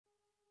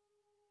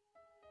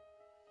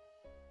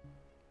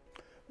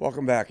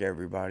Welcome back,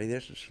 everybody.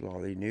 This is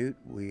Slowly Newt.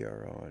 We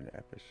are on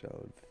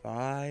episode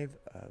 5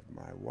 of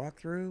my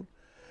walkthrough,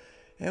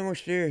 and we're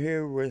still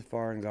here with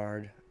Foreign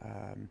Guard,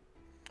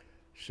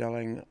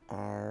 selling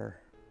our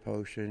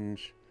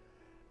potions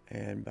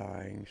and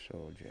buying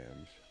soul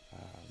gems.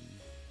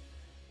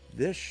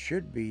 This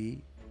should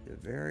be the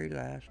very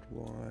last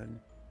one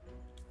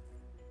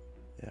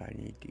that I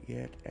need to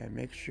get, and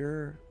make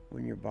sure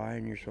when you're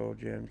buying your soul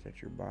gems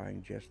that you're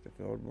buying just the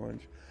filled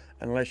ones,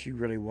 unless you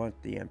really want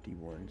the empty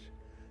ones.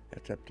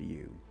 That's up to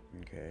you,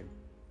 okay?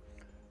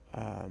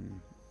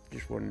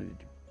 Just wanted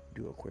to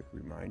do a quick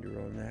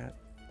reminder on that.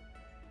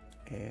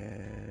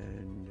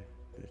 And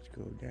let's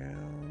go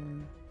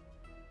down.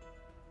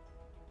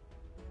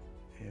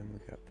 And we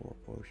got 4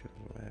 potions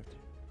left.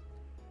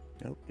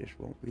 Nope, this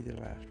won't be the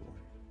last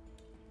one.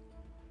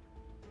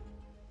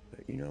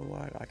 But you know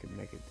what? I can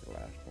make it the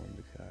last one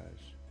because...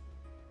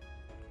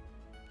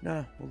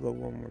 Nah, we'll go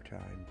one more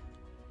time.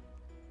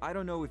 I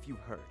don't know if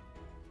you've heard.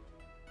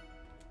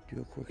 Do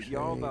a quick save.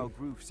 Jarl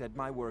Groove said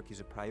my work is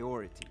a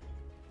priority,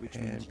 which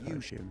means you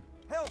should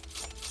help.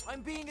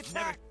 I'm being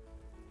attacked.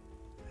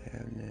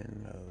 And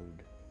then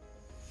load.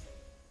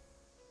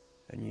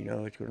 And you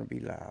know it's going to be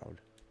loud.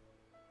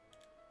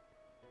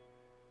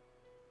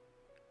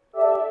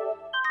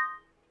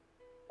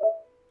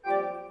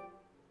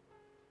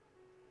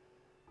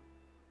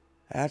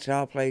 That's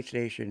how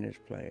PlayStation is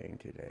playing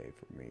today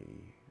for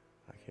me.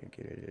 I can't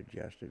get it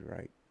adjusted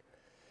right.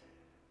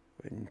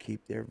 And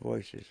keep their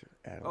voices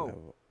at a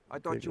level. I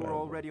thought you were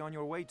already on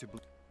your way to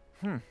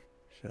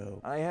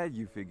So I had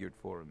you figured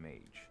for a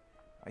mage.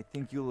 I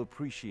think you'll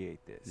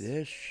appreciate this.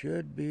 This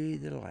should be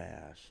the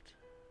last.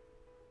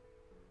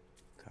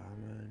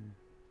 Common,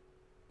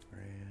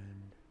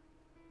 grand,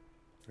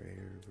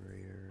 greater,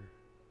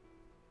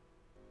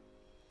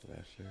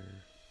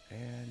 lesser,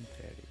 and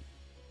petty.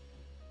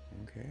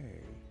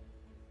 Okay.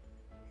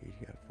 He's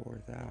got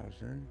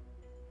 4,000.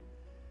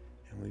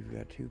 And we've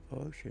got 2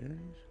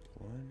 potions.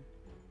 1,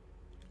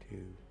 2.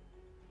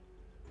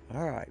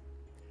 Alright.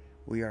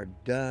 We are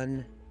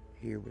done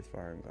here with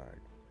Foreign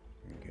Guard.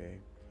 Okay.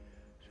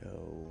 So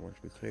once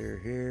we clear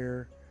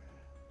here,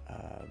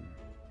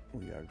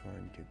 we are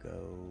going to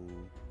go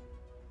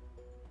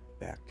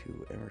back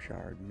to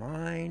Emershard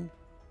Mine,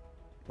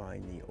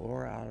 mine the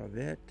ore out of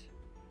it,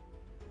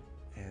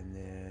 and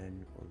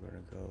then we're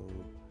going to go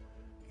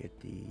get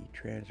the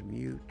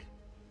transmute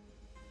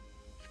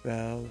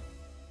spell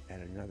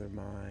at another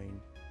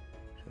mine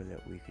so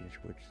that we can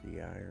switch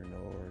the iron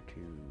ore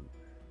to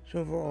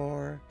silver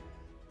ore,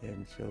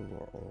 then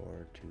silver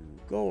ore to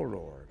gold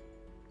ore.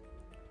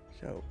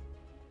 So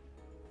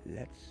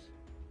let's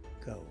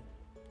go.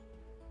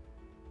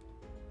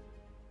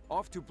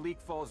 Off to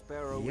Bleak Falls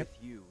Barrow Yep. with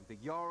you. The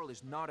Jarl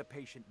is not a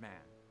patient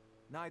man.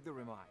 Neither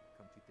am I,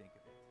 come to think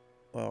of it.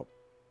 Well,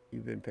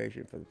 you've been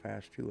patient for the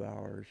past 2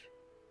 hours,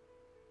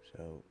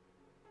 so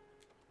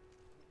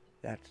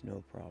that's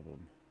no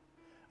problem.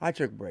 I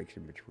took breaks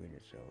in between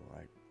it, so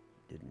I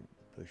didn't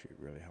push it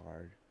really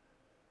hard.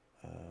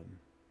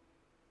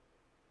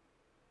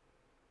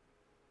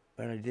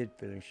 But I did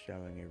finish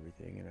selling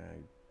everything, and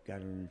I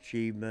got an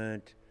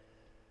achievement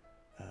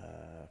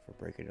for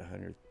breaking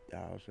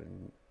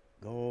 100,000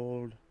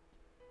 gold.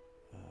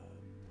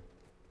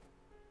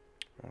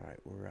 Alright,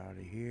 we're out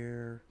of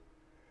here.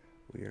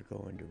 We are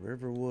going to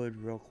Riverwood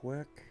real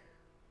quick.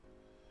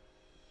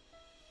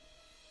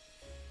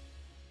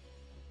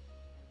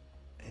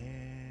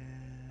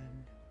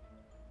 And,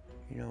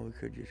 you know, we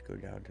could just go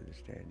down to the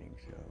standing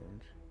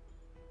zones.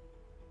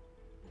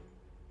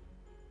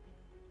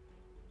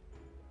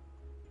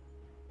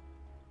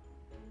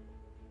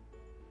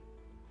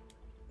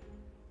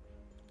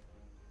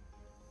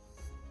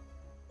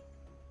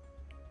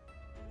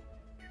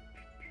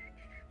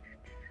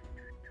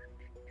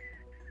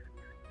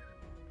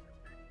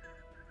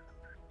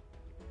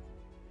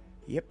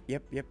 Yep.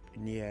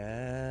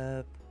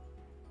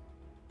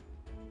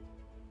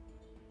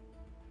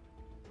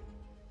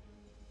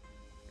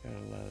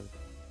 Gotta love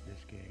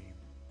this game.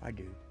 I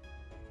do.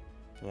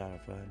 It's a lot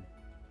of fun.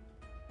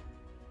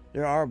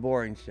 There are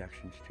boring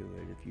sections to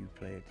it if you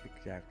play it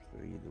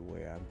exactly the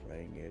way I'm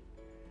playing it.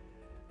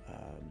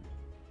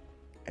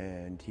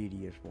 And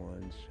tedious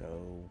ones.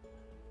 So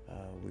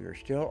we are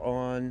still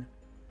on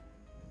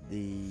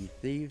the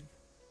Thief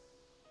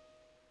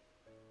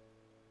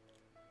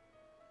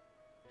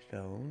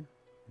Stone,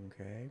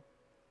 okay,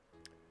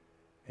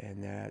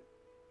 and that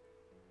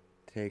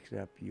takes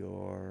up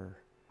your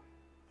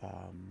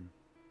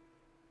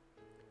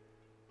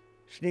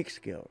sneak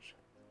skills,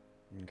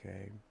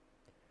 okay.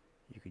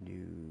 You can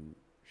do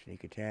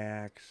sneak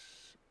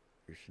attacks,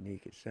 your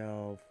sneak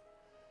itself,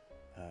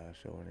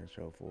 so on and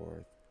so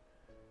forth.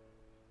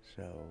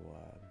 So,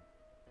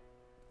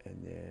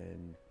 and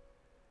then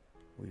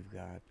we've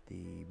got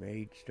the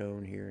Mage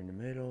Stone here in the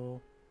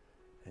middle.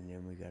 And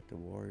then we got the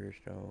Warrior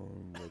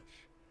Stone, which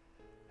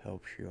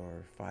helps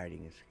your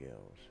fighting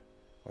skills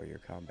or your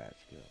combat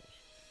skills.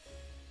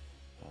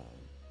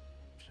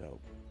 So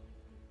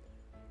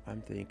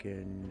I'm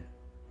thinking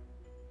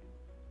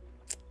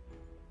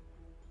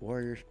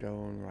Warrior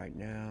Stone right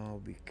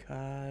now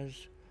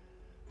because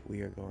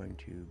we are going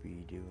to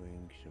be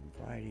doing some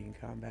fighting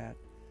combat,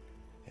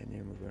 and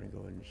then we're going to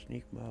go into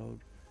sneak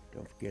mode.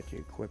 Don't forget to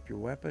equip your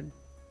weapon.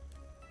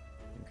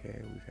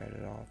 Okay, we've had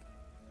it off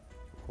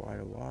for quite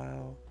a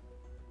while.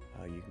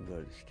 You can go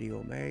to the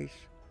steel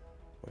mace,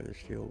 or the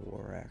steel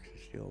war axe.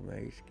 The steel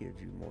mace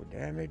gives you more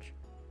damage,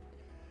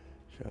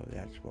 so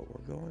that's what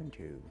we're going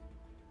to.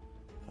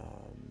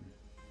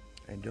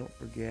 And don't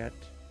forget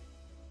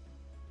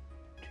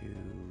to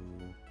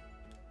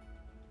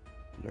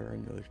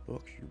learn those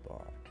books you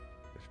bought,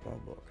 the spell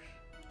books.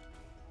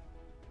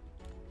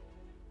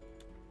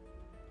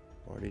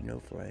 Already No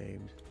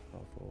Flames,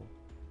 Awful,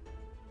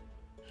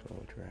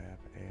 Soul Trap,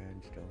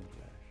 and Stone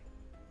Flash.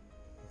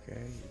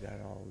 Okay, you got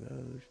all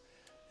those.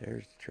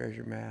 There's the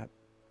treasure map.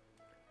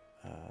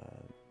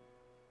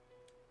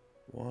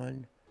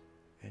 One,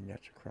 and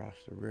that's across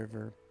the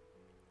river.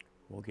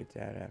 We'll get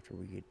that after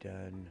we get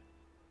done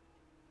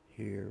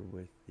here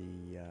with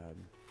the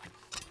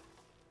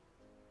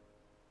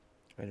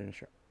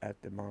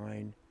at the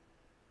mine.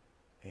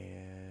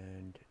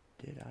 And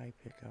did I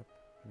pick up?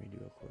 Let me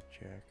do a quick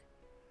check.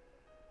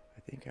 I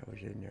think I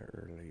was in there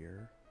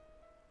earlier.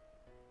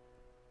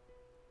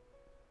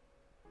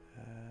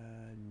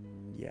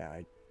 Yeah,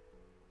 I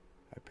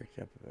picked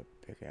up a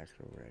pickaxe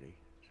already,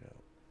 so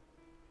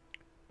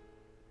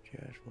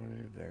just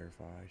wanted to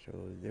verify. So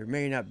there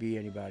may not be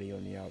anybody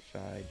on the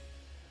outside,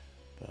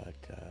 but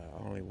I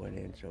only went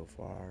in so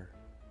far,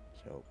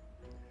 so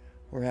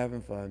we're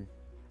having fun.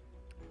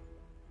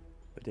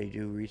 But they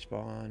do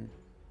respawn,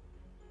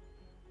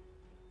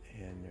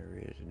 and there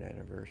is an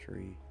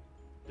anniversary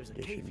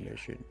edition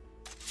mission.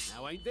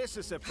 Now ain't this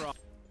a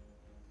surprise?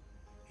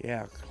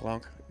 Yeah,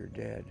 Clunk, you're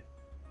dead.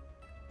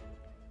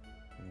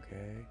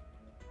 Okay.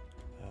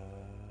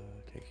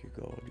 Take your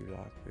gold, your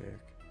lockpick.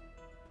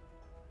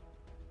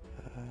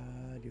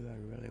 Do I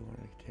really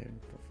want to contend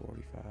for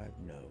 45?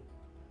 No.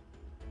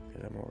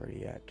 Because I'm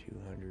already at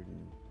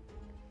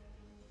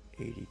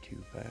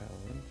 282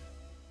 pounds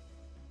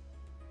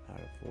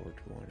out of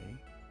 420.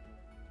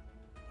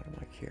 What am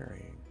I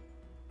carrying?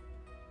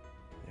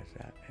 That's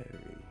that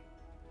heavy.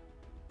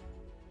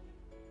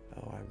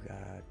 Oh, I've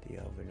got the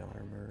Elven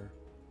Armor,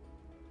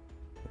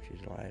 which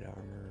is light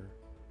armor,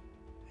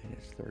 and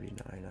it's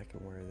 39. I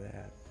can wear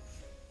that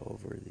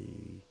over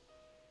the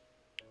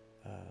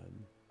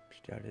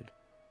studded.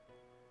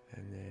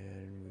 And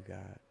then we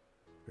got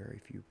very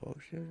few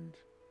potions,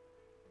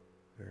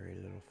 very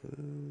little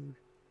food,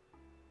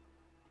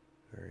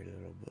 very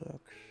little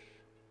books,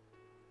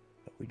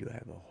 but we do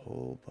have a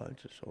whole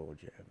bunch of soul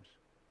gems.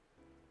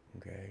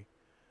 Okay,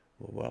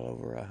 we're well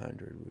over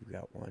 100. We've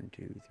got 1,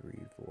 2,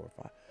 3, 4,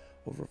 5,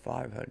 over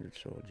 500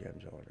 soul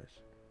gems on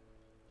us.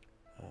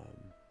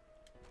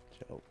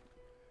 So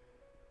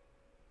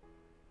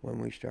when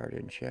we start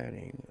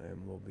enchanting,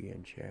 and we'll be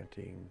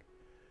enchanting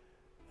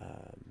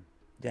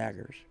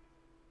daggers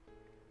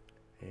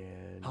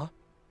and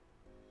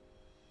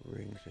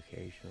rings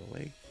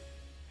occasionally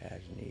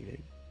as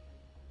needed,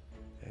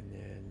 and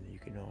then you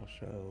can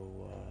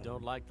also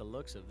Don't like the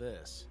looks of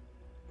this.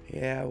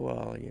 yeah,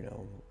 well, you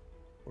know,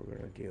 we're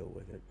gonna deal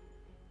with it.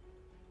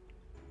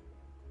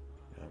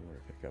 Now I'm gonna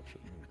pick up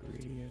some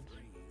ingredients.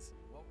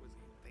 What was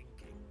he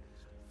thinking?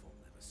 Fool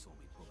never saw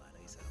me pull that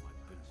ace out of my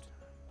boot.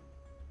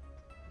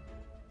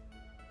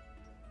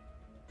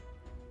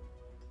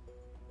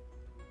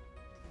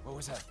 What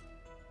was that?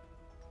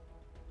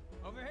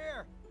 Over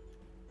here!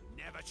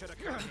 Never should have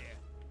come here.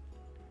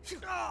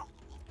 No!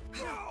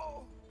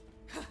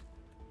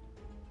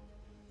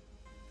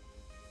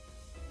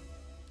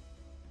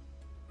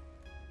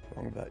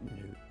 Wrong button,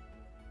 dude.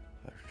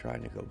 I was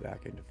trying to go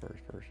back into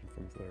first person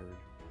from third.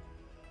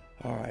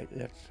 Alright,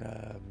 let's,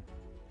 I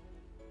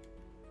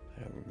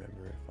don't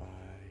remember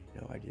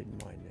if no, I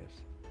didn't mine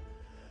this.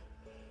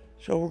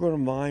 So we're going to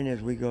mine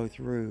as we go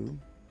through.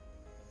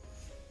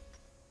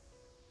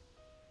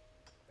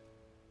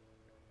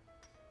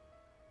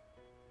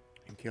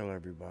 And kill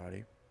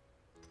everybody.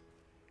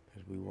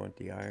 Because we want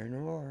the iron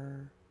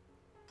ore.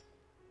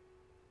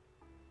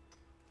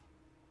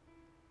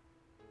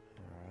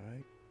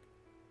 Alright.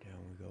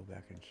 Down we go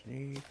back and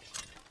sneak.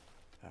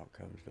 Out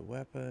comes the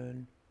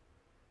weapon.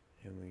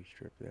 And we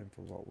strip them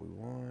for what we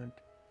want.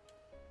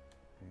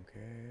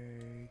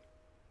 Okay.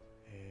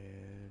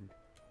 And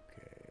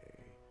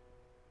okay.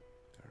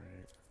 Darn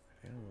it.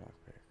 And a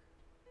lockpick.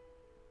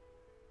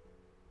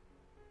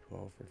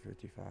 12 for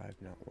 55,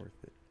 not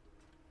worth it.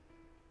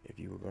 If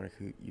you were going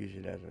to use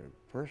it as a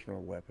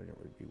personal weapon, it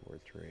would be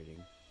worth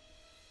trading.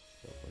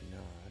 But we're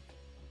not.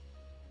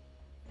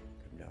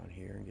 Come down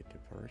here and get the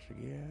purse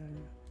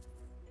again.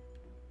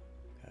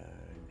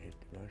 And hit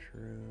the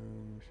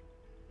mushrooms.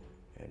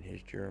 And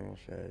his journal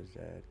says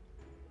that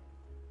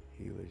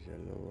he was a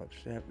little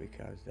upset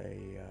because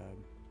they,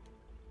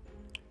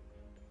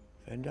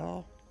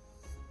 Fendal?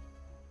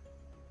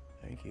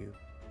 Thank you.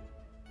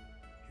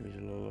 He was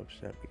a little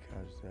upset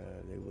because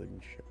they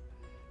wouldn't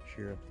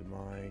shear up the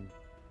mine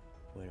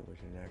when it was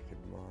an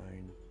active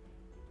mine.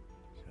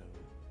 So,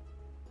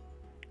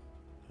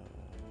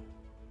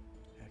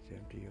 that's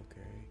empty,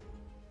 okay.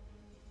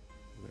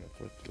 We're gonna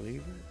flip the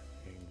lever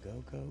and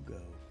go, go,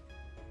 go.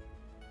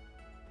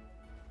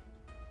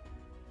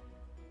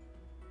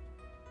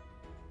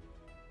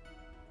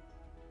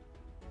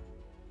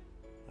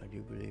 I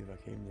do believe I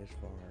came this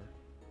far.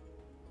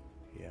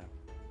 Yeah.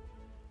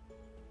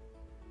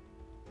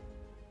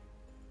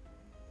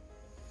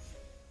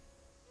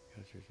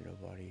 Because there's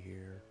nobody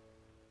here.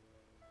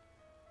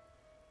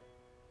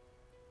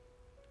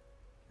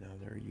 Now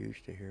they're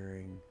used to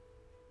hearing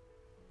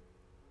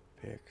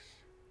picks.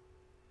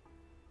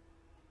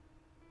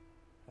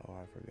 Oh,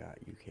 I forgot,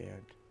 you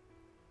can't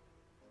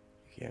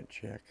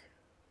check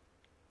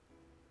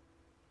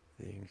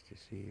things to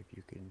see if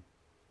you can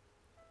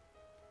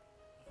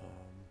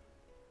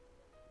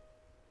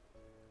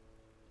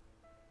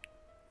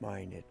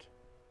mine it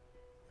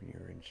when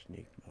you're in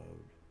sneak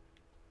mode.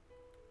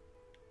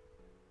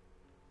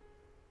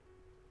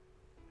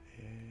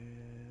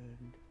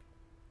 And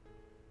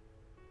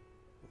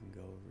we can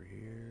go over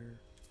here.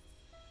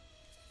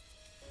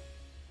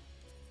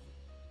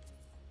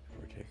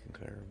 We're taking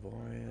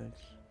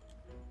clairvoyance.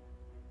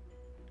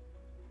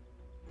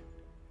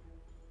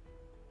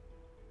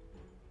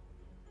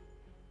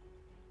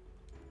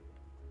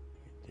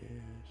 Get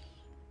this.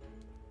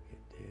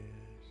 Get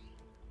this.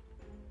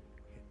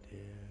 Get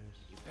this.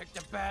 You picked a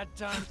bad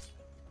time.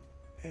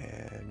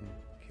 And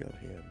kill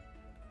him.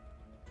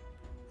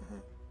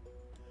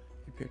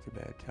 You picked a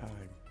bad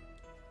time.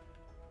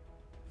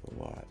 For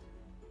what?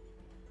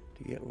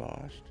 To get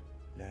lost?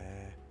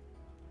 Nah.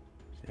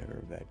 It's never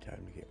a bad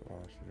time to get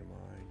lost in a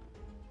mine.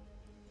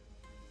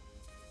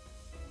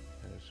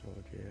 Another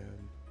soul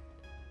gem.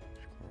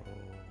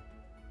 Scroll.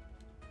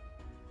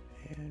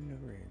 And a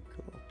ring.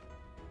 Cool.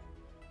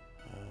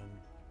 And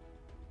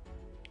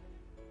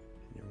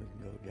then we can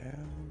go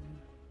down.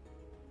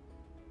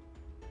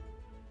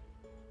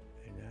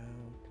 And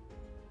out.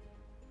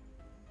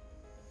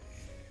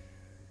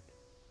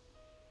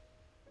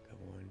 And go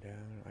on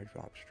down. I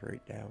drop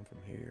straight down from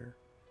here.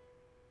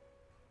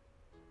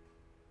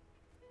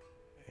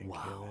 And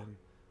kill him.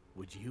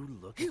 Would you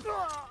look at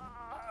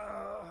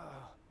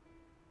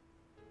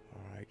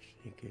Alright,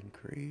 sneak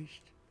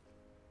increased.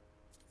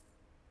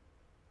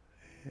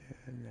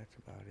 And that's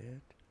about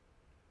it.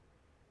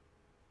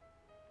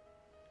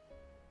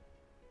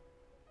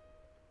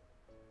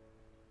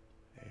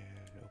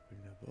 And open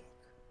the book.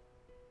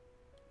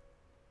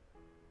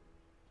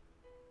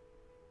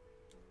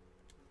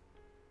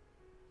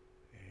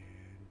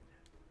 And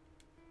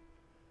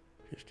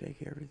just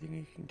take everything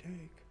you can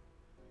take.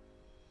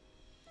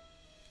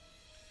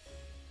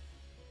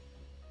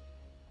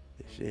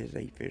 This is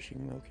a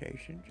fishing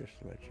location, just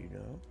to let you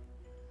know.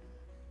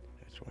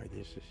 That's why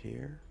this is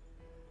here.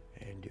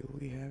 And do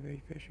we have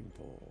a fishing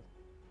pole?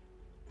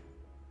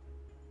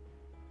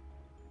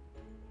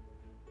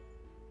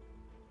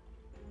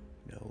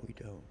 No, we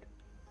don't.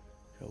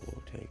 So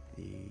we'll take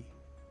the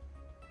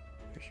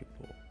fishing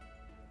pole.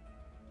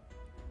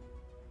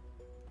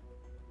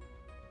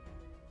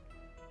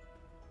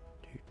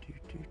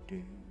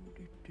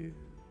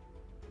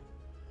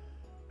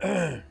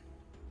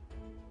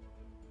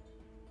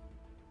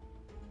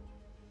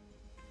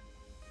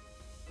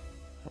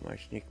 My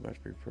sneak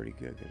must be pretty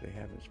good because they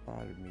haven't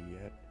spotted me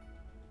yet.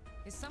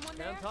 Is someone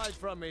there? Can't hide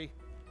from me.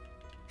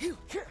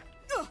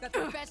 That's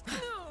the best.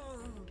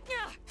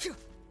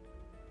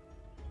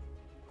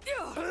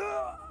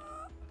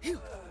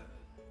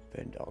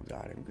 Vendall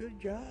got him. Good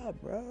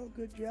job, bro.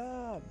 Good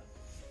job.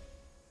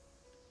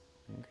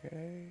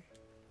 Okay.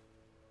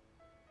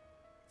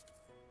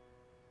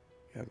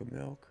 Jug of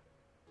milk?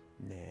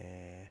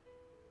 Nah.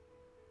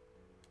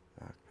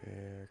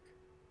 Lockpick.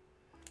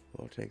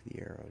 We'll take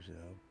the arrows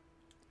though.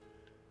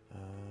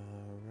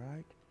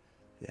 Alright,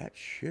 that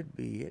should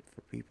be it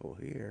for people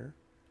here.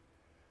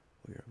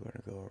 We are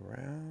going to go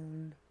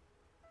around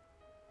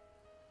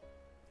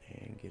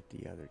and get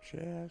the other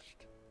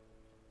chest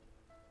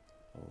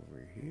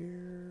over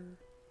here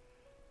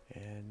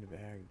and the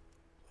bag.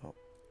 Oh,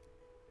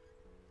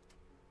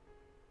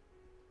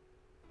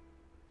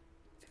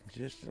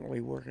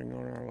 consistently working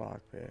on our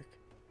lockpick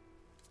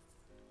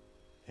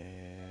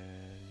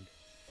and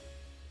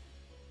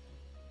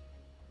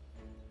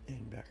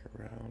back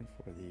around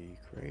for the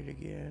crate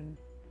again.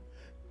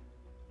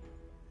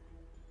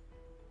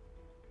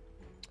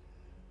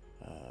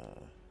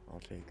 I'll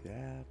take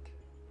that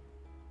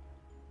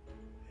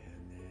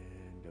and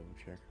then double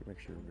check to make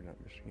sure we're not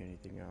missing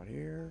anything out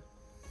here.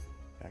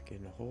 Back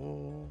in the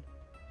hole,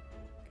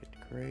 get the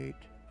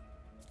crate,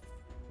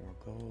 more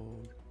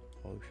gold,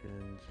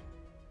 potions,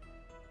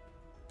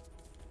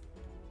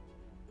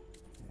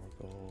 more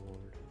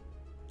gold.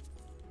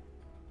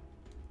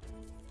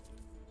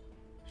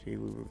 See,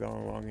 we were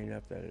going long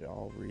enough that it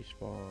all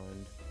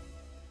respawned.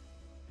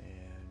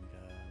 And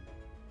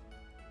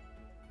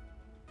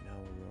now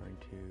we're going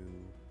to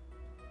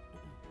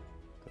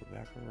go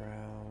back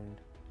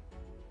around.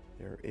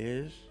 There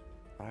is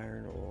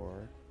iron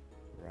ore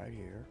right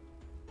here.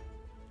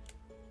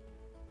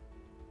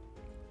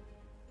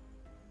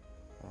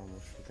 I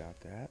almost forgot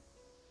that.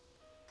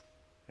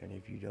 And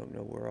if you don't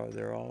know where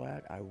they're all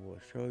at, I will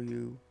show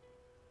you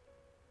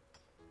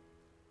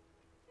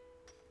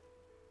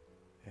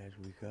as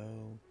we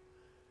go.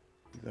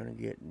 You're going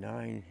to get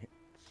 9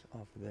 hits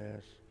off of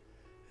this,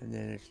 and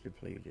then it's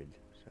depleted.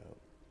 So,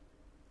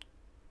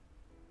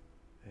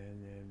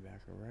 and then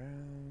back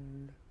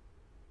around.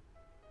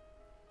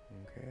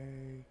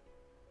 Okay.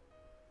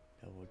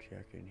 Double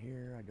check in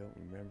here. I don't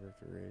remember if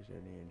there is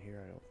any in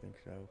here. I don't think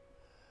so.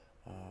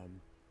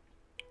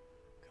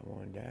 Come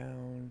on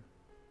down.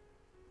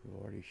 We've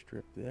already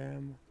stripped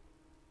them.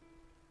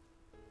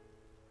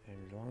 And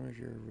as long as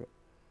you're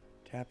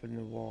tapping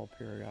the wall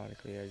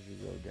periodically as you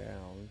go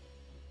down,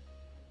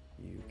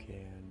 you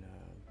can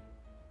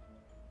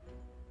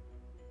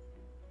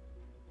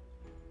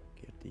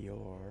get the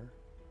ore.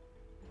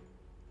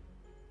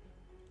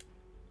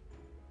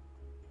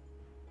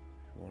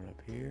 There's one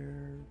up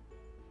here.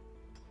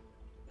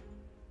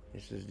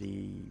 This is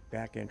the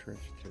back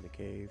entrance to the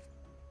cave,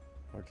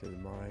 or to the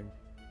mine.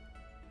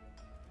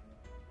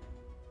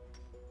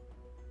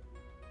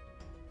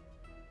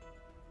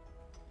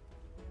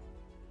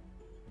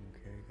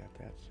 Okay, got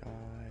that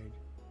side.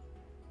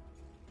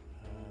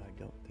 I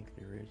don't think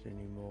there is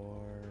any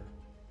more.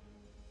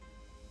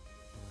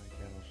 Alright,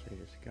 that'll say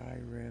the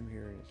Skyrim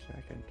here in a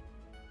second.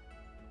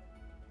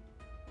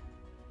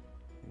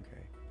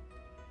 Okay.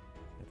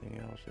 Nothing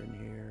else in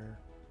here.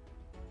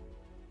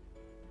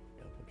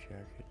 Double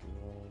check, hit the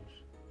walls.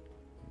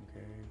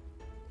 Okay.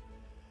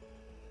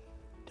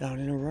 Down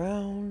and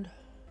around.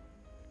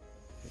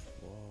 Hit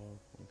the wall.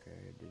 Okay,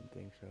 I didn't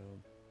think so.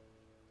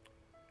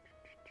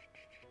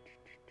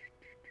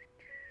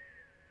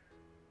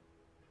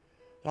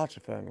 Lots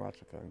of fun, guys,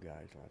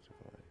 lots of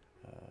fun.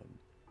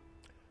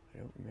 I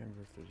don't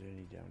remember if there's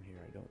any down here.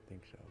 I don't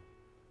think so.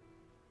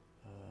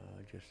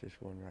 Just this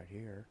one right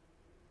here.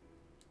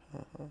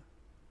 I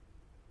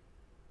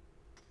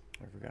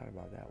forgot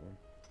about that one.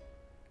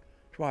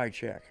 That's why I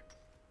check.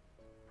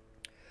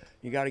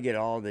 You got to get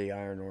all the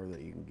iron ore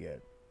that you can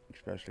get,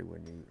 especially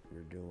when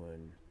you're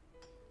doing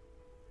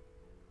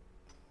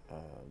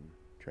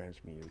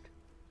transmute.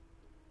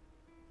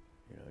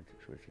 You know,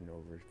 switching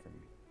over from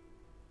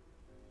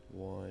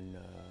one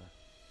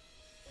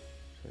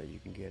so that you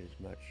can get as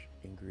much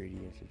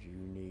ingredients as you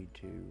need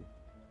to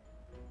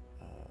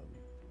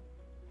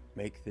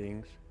make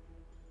things.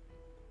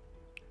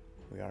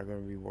 We are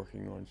going to be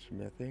working on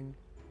smithing.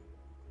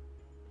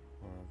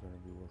 We're going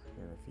to be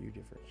working on a few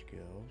different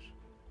skills.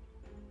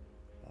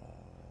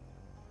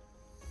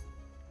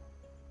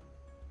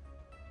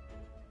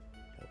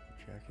 Double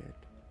check it.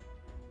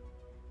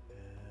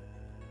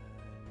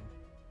 And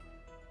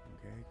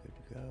okay, good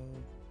to go.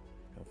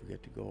 Don't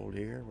forget the gold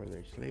here where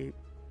they sleep.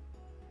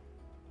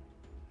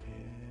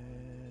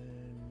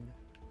 And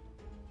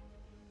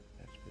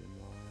that's been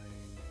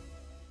mined.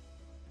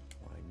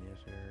 Mine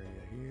this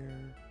area here.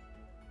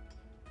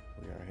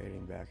 We are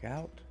heading back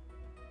out.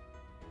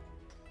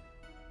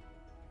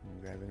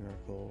 And grabbing our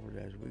gold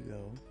as we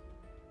go.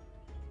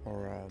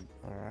 Or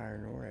our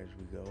iron ore as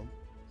we go.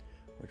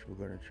 Which we're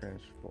going to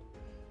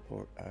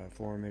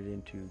transform it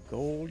into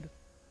gold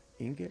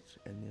ingots.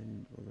 And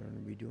then we're going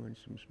to be doing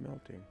some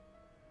smelting.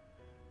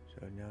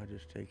 So now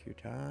just take your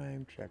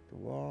time, check the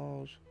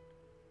walls,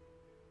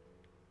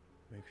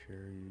 make sure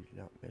you're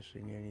not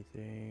missing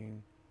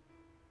anything.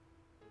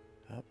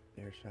 Oh,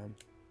 there's some.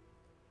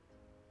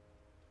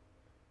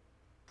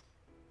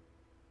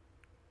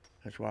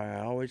 That's why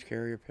I always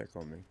carry a pick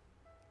on me.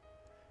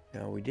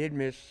 Now we did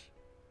miss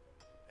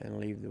and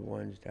leave the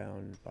ones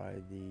down by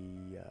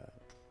the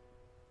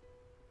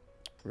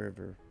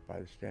river, by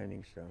the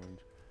standing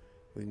stones.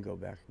 We can go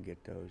back and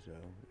get those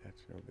though,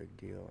 that's no big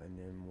deal, and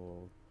then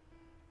we'll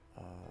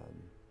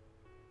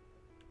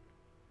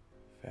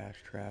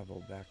fast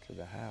travel back to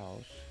the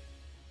house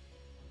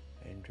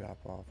and drop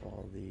off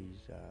all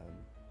these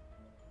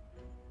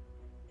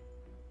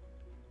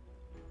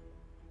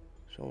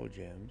soul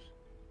gems,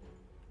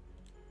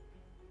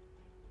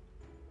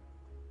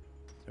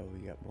 so we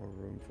got more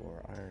room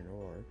for iron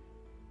ore.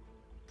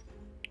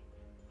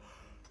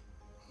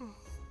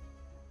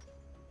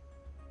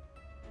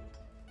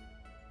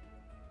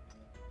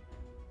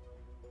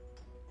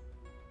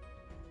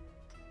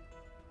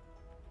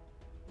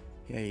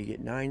 Yeah, you get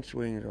 9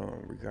 swings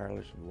on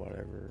regardless of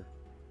whatever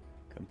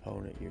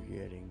component you're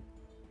getting.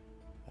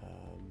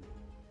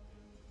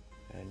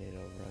 And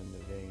it'll run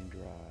the vein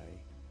dry.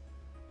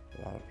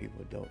 A lot of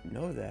people don't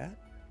know that.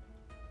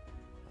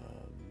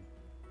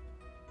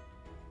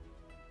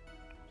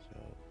 So,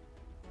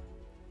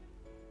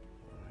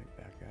 alright,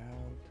 back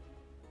out.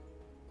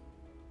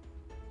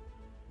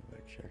 I'm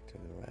going to check to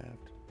the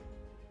left.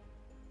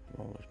 I'm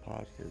almost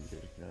positive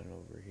there's none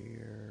over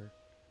here.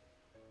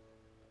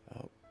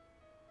 Oh.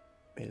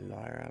 Made a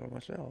liar out of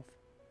myself.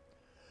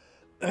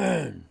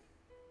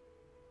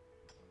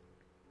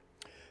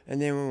 And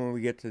then when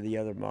we get to the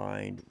other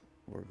mine,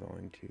 we're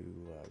going to,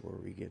 where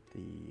we get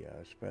the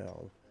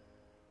spell,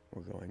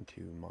 we're going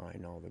to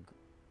mine all the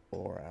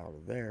ore out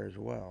of there as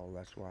well.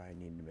 That's why I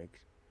need to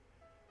make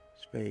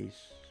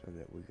space so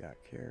that we got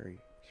carry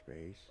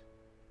space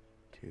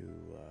to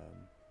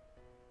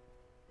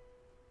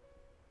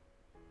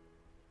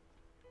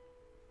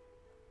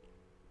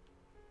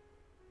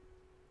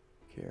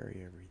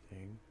carry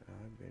everything.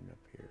 I've been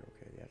up here.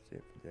 Okay, that's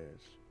it for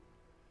this.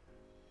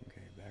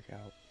 Okay, back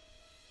out.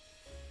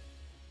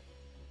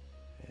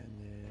 And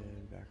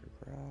then back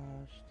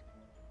across.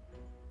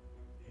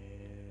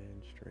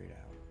 And straight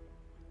out.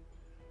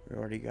 We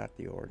already got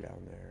the ore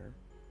down there.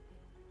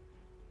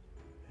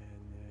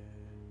 And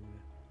then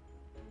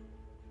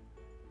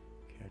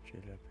catch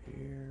it up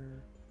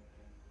here.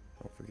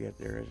 Don't forget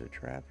there is a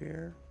trap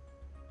here.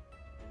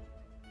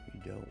 You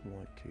don't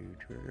want to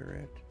trigger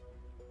it.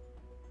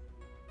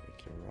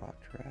 It's a rock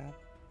trap.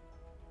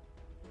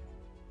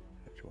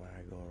 That's why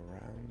I go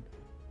around.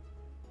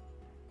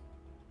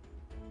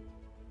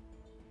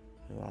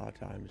 A lot of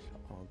times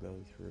I'll go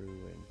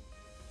through and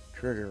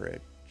trigger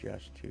it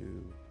just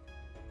to,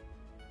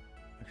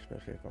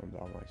 especially if I'm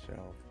by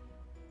myself,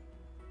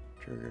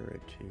 trigger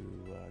it to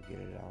get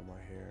it out of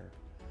my hair.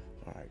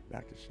 Alright,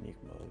 back to sneak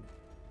mode.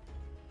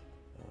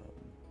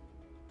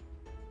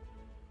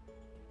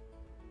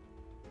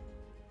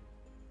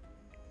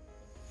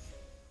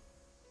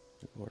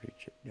 We've already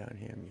checked down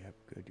him, you have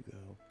good to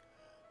go.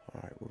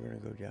 Alright, we're going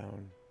to go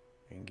down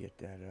and get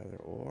that other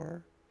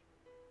ore.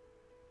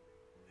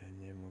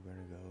 And then we're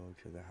going to go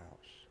to the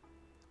house,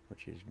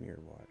 which is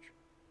Mirror Watch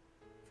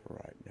for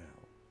right now.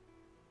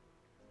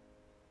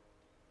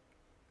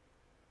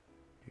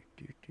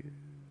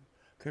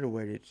 Could have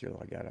waited till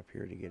I got up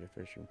here to get a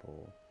fishing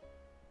pole,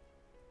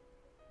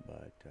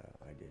 but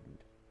I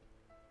didn't.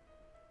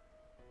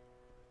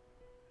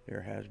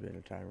 There has been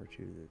a time or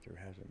two that there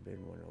hasn't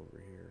been one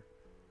over here.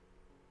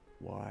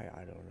 Why,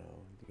 I don't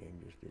know. The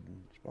game just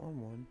didn't spawn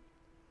one.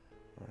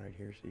 Alright,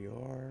 here's the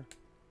ore.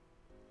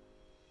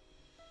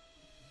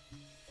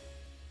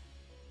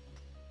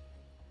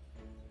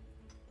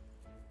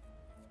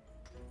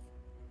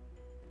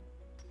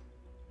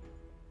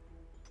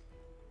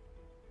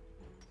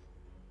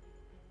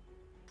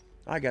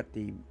 I got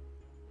the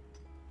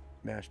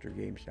master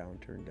game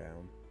sound turned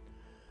down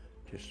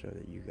just so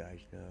that you guys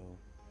know.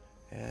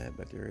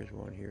 But there is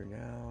one here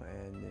now,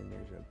 and then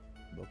there's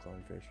a book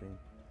on fishing.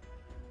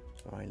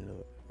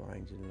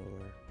 Lines and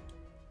lure.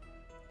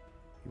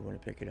 If you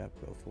want to pick it up,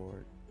 go for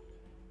it.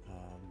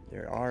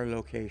 There are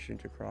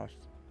locations across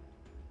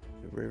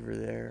the river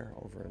there,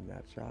 over on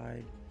that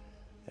side,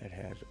 that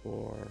has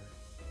ore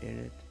in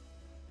it,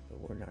 but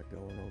we're not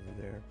going over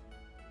there.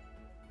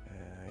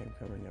 I am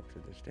coming up to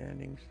the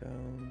standing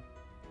stone,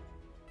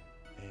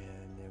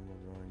 and then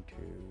we're going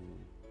to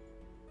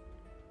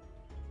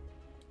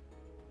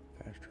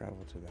fast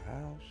travel to the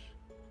house,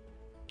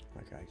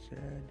 like I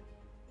said.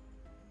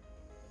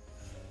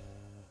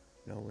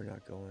 No, we're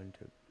not going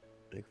to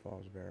Big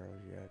Falls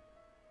Barrows yet,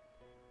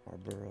 or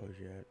Burrows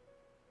yet.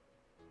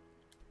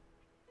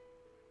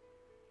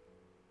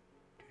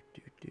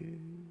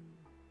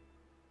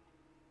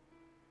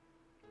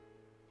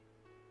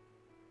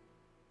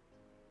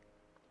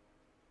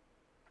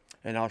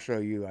 And I'll show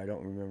you, I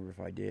don't remember if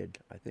I did.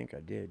 I think I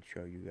did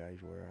show you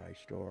guys where I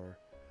store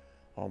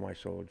all my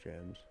soul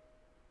gems.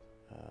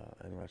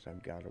 Unless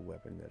I've got a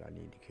weapon that I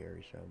need to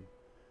carry some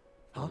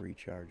for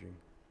recharging.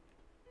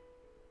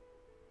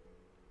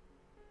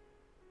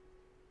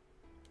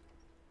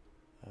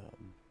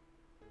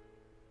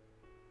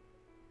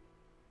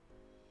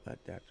 But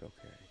that's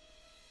okay.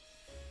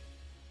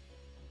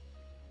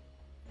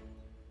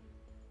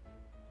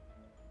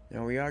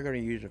 Now we are going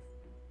to use a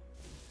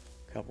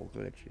couple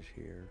glitches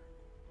here.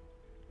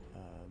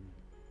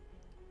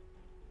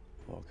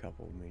 Well, a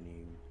couple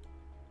meaning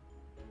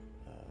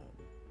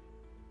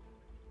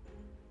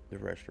the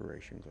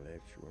restoration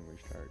glitch when we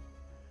start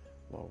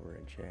while we're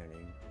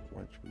enchanting.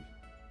 Once we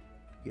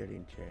get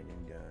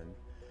enchanting done,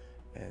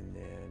 and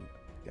then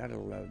gotta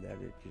love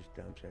that it just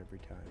dumps every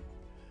time.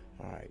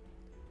 Alright,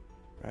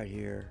 right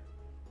here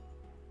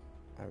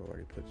I've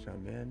already put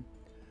some in,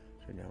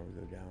 so now we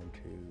go down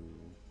to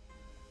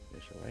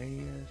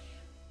miscellaneous,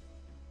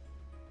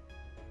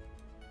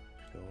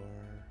 store,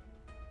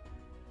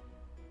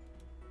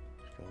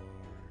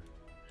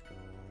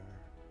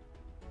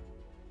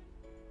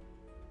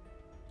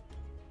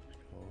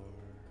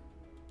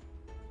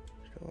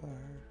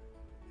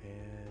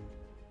 and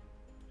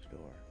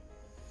store.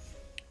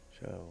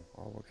 So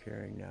all we're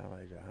carrying now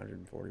is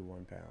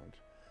 141 pounds.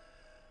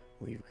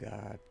 We've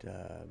got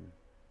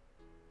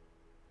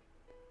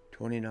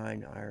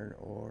 29 iron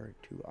ore,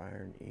 2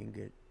 iron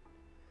ingot,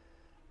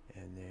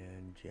 and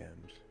then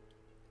gems.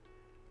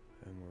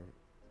 And we've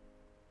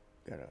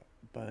got a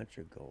bunch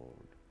of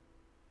gold.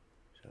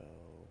 So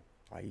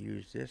I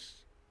use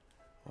this.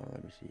 Well,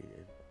 let me see.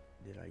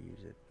 Did I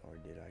use it, or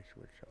did I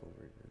switch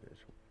over to this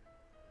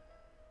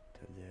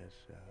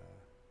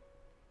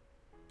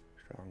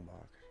strong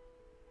box?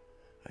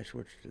 I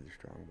switched to the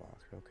strong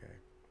box. Okay.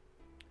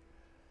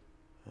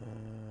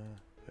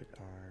 Put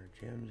our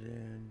gems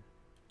in.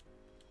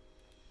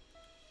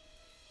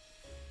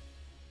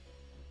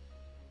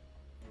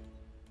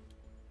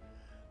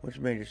 Which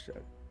made it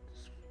a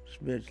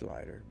smidge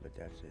lighter, but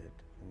that's it.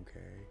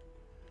 Okay.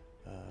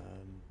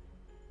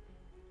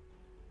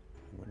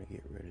 I'm going to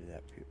get rid of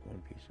that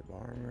one piece of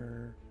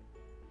armor.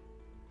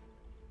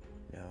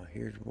 Now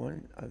here's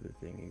one other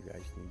thing you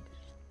guys need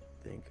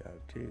to think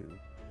of too,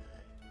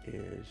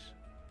 is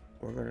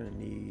we're going to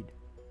need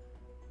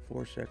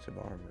 4 sets of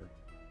armor.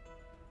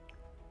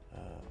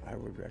 I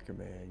would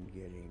recommend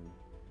getting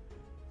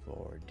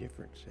 4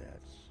 different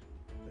sets,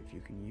 but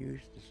you can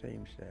use the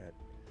same set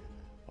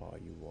all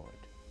you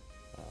want.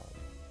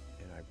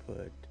 And I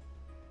put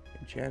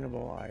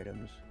enchantable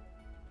items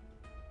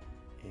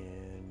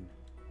in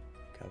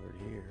covered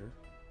here.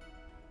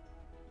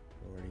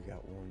 Already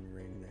got one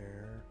ring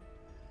there,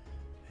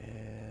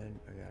 and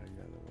I got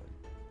another one.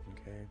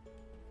 Okay,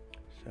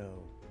 so,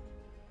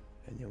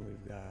 and then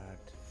we've got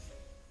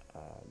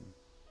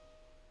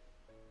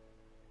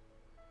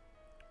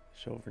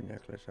silver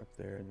necklace up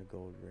there and the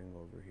gold ring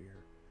over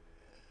here.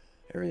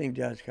 Everything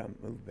does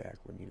move back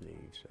when you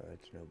leave, so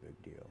it's no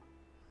big deal.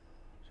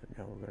 So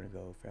now we're going to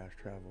go fast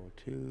travel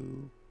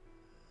to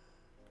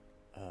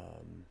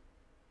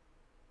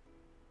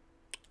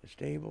the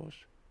stables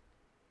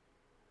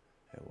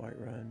at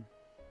Whiterun.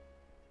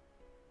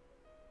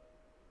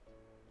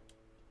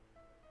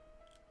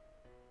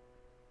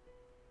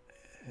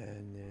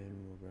 And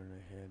then we're going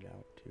to head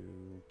out to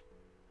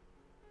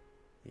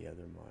the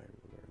other mine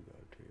we're going to go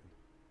to.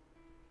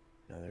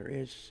 Now there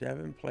is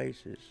 7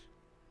 places,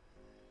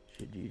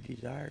 should you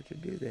desire to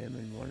do them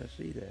and want to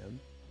see them.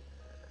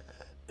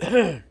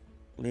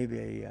 Leave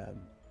a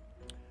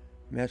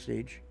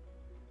message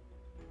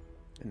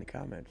in the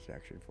comments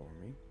section for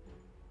me,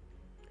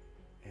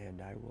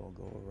 and I will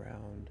go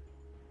around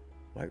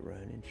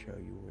Whiterun and show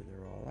you where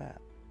they're all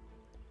at.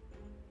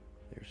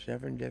 There's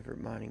 7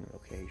 different mining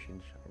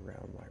locations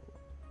around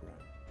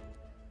Whiterun,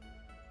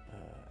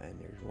 and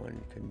there's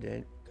one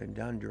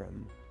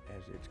conundrum,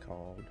 as it's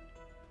called.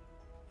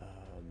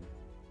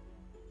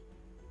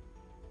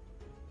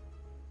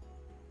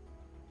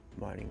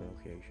 Mining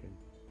location.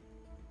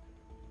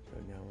 So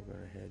now we're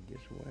going to head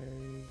this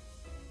way.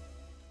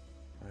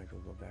 Might as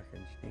well go back in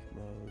sneak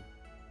mode.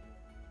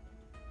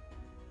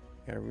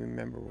 Gotta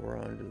remember we're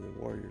under the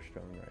warrior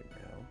stone right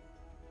now.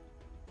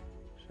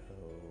 So,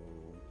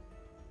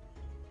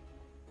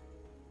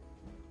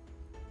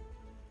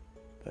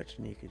 but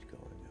sneak is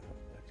going up.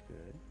 That's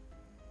good.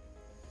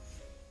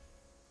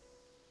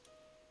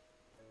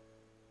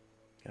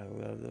 Gotta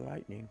love the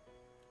lightning.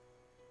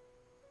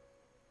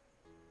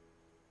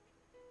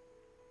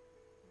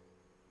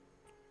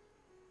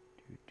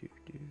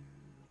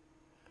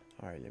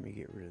 Alright, let me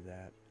get rid of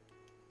that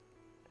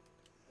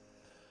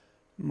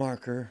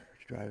marker.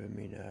 It's driving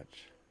me nuts.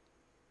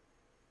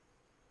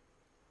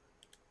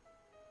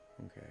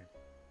 Okay.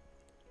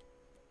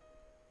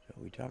 So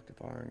we talked to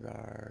Foreign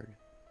Guard.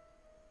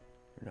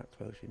 We're not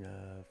close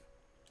enough.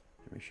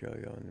 Let me show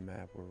you on the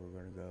map where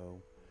we're going to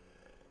go.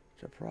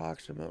 It's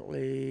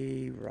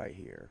approximately right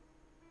here.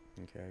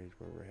 Okay, is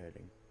where we're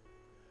heading.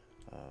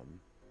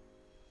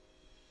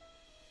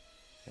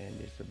 And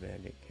it's a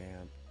bandit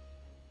camp.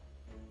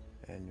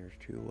 And there's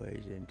 2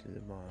 ways into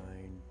the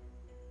mine.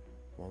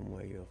 One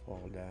way you'll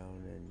fall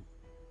down and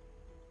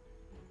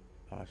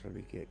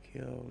possibly get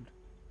killed,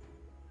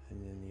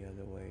 and then the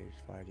other way is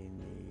fighting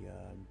the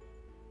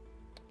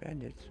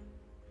bandits,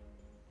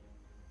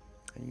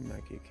 and you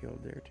might get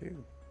killed there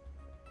too.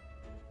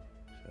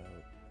 So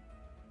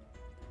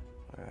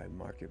I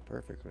marked it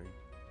perfectly,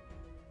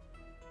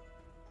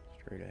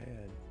 straight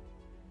ahead.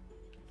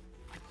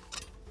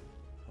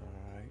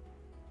 Alright.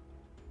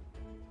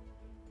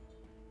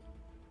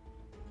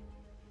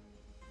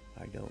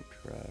 I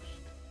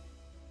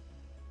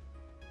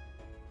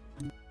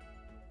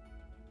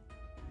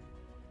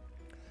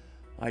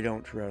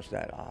don't trust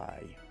that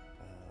eye.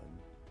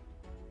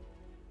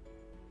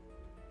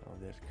 Oh,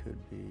 this could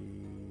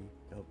be,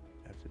 nope,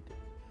 that's a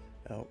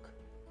elk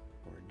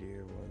or a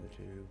deer, one of the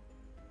two.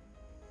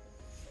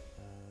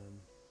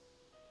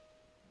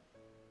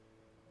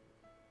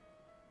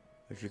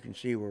 But you can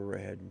see where we're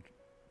heading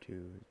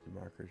to. The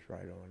marker's right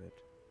on it,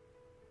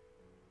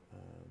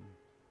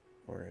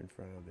 or in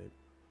front of it.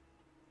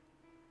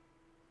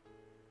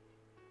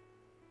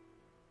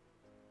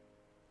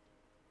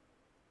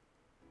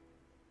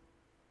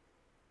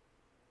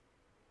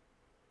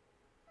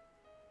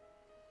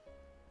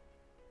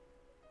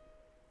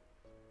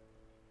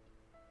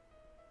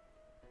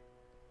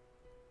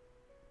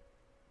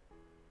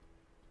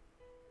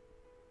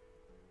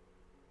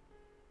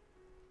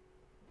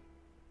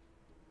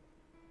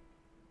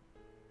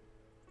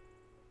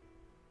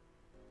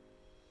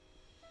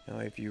 Now,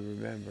 if you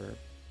remember,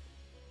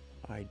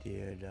 I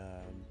did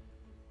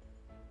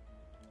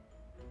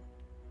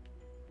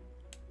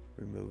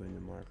removing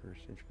the markers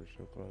since we're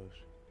so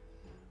close.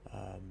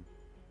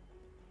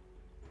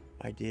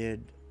 I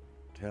did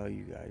tell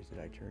you guys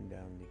that I turned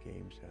down the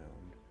game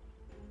sound.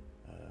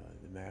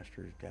 The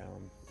master's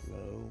down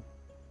low,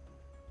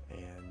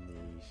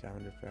 and the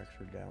sound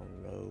effects are down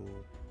low,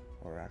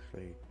 or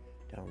actually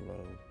down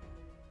low,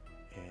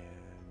 and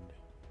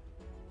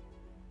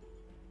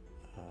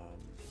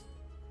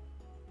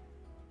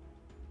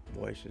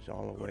voices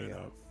all the way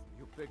up.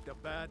 You picked a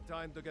bad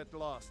time to get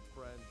lost,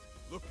 friend.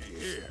 Looky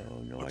here.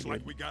 Oh, no, Looks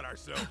like we got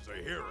ourselves a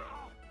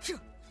hero.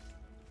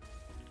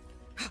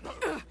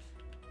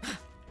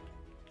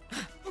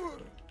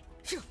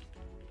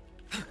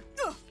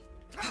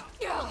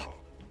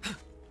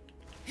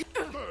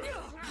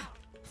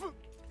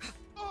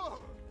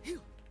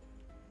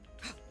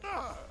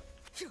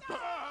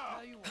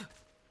 Tell you what,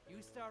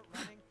 you start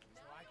running so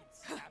I can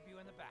stab you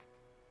in the back.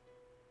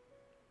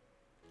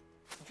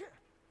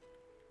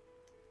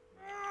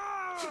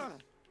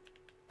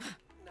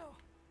 No,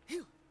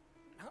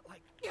 not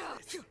like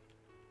this.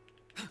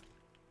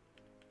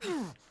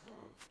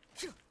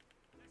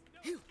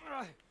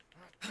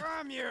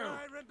 From you!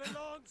 Skyrim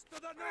belongs to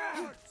the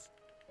Nords!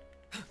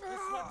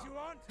 This what you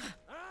want?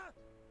 Huh?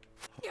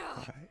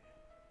 Alright.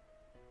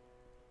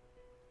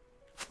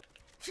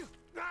 You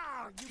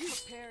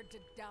prepared to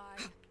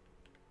die.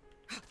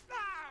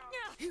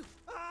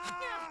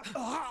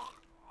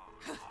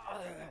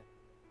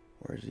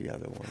 Where's the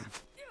other one?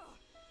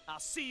 I'll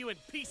see you in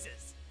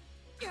pieces.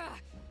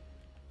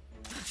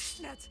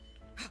 That's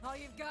all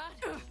you've got?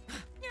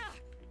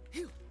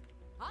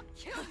 I'll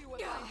kill you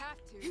if I have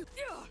to.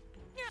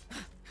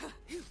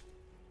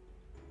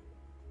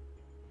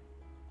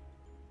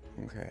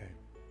 Okay.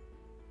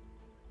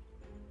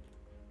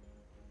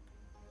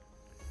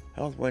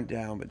 Health went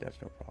down, but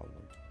that's no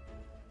problem.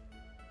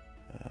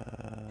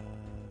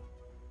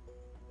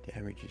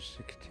 Damage is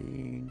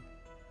 16.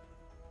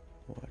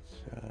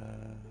 What's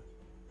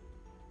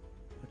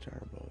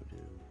our bow do?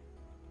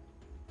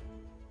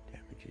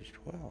 Damage is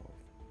 12.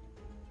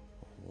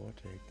 We'll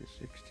take the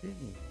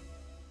 16.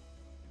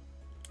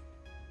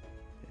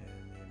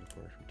 And then of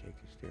course we take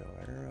the steel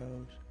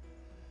arrows.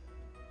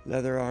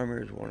 Leather armor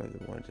is one of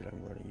the ones that I'm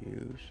going to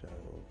use, so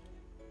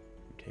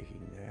I'm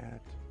taking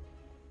that.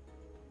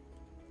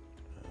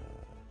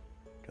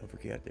 Don't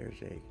forget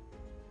there's a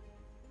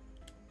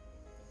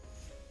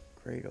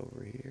crate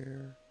over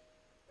here.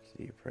 It's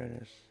the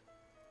apprentice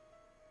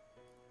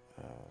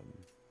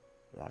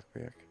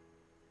lockpick.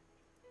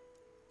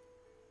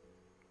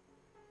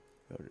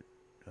 Go to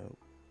nope.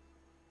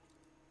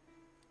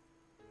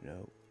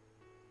 Nope.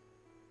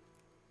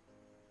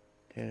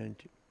 10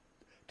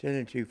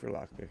 and 2 for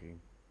lockpicking.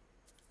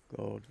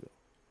 Gold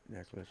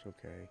necklace,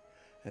 okay.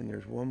 And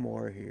there's one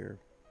more here.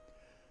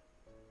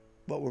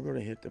 But we're going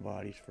to hit the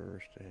bodies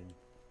first, and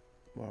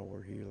while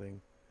we're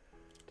healing,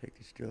 take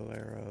the steel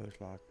arrows,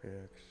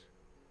 lockpicks.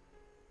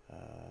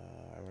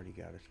 I already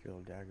got a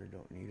steel dagger,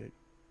 don't need it.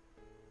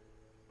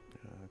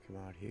 Come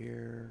out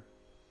here.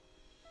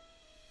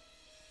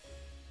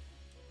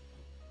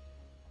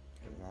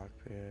 Get a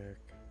lockpick.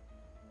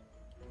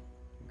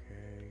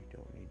 Okay,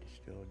 don't need the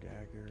steel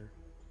dagger.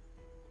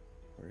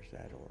 Where's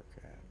that orc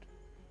at?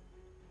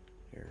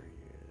 There he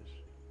is.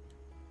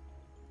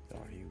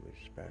 Thought he was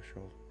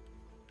special.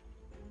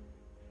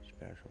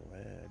 Special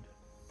ed.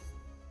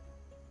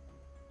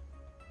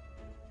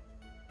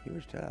 He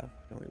was tough,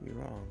 don't get me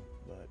wrong,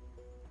 but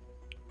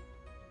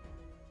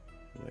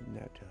he wasn't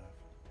that tough.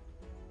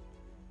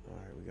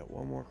 Alright, we got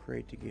one more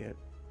crate to get.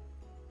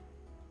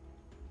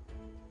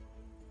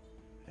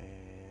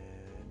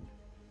 And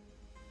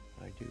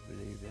I do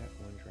believe that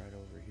one's right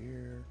over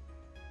here.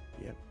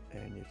 Yep,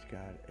 and it's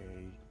got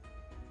a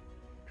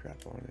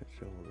trap on it,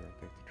 so we're gonna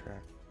pick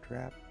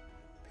the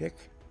pick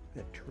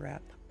the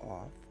trap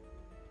off.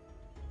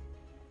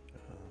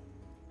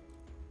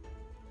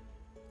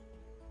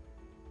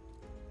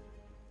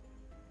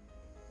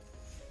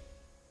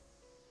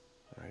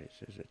 Alright, it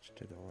says it's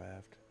to the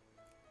left.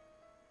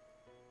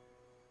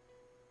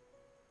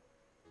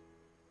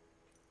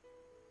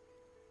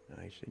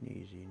 Nice and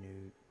easy,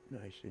 Newt.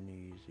 Nice and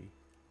easy.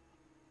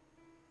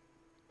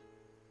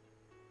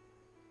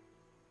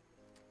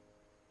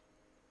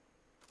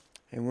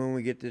 And when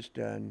we get this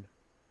done,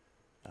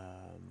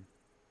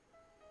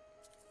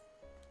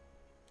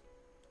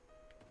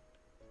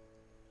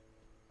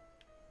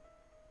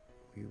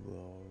 we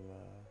will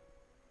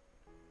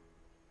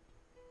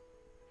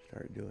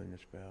start doing the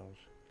spells.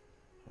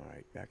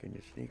 Alright, back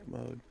into sneak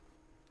mode.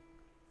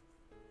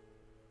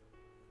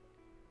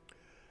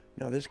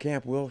 Now this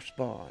camp will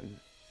respawn,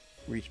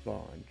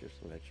 just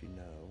to let you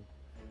know.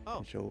 Oh.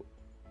 And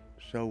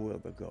so will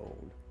the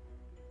gold.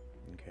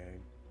 Okay.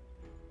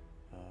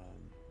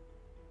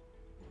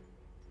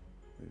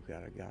 We've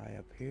got a guy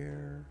up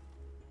here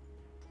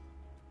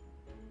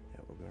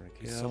that we're going to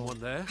kill. Is someone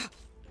there?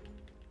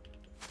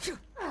 Okay.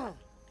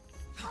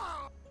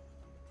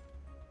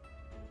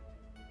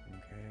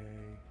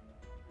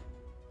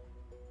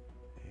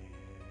 And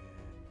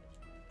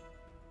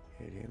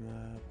hit him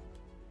up.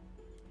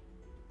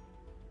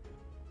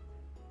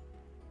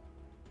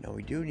 Now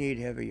we do need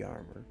heavy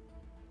armor.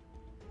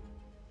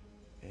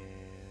 And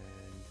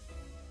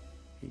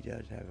he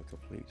does have a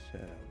complete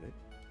set of it.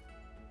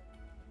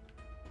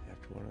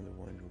 That's one of the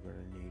ones we're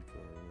going to need for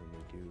when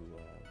we do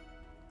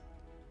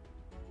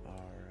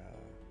our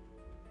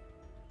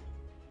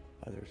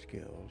other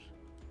skills.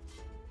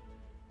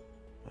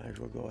 Might as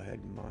well go ahead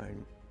and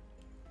mine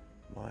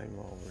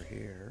while we're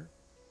here.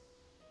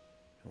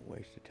 Don't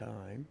waste the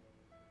time.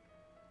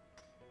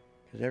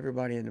 Because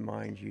everybody in the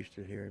mines used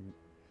to hear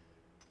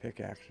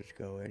pickaxes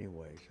go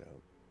anyway, so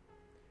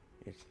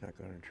it's not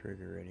going to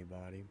trigger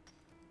anybody.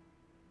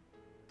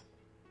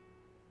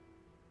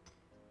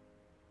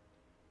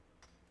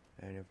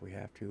 And if we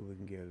have to, we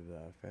can give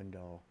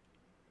Fendel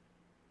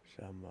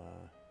some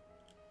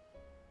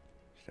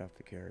stuff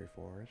to carry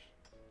for us.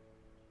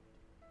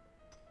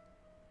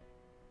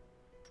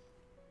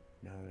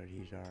 Now that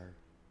he's our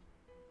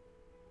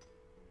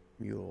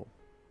mule.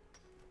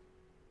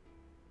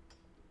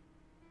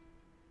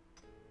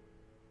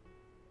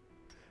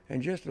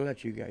 And just to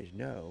let you guys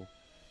know,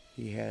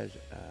 he has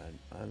an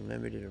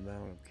unlimited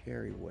amount of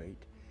carry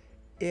weight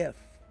if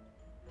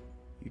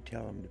you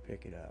tell him to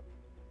pick it up.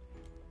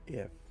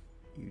 If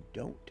you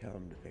don't tell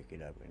him to pick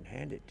it up and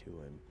hand it to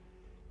him,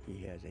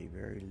 he has a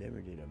very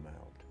limited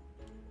amount.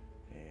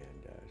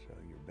 And so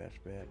your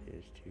best bet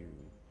is to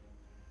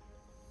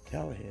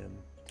tell him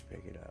to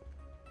pick it up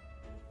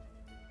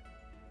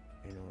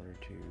in order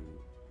to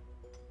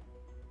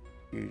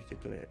use the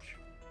glitch.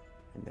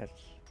 And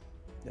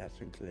that's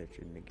a glitch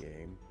in the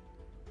game.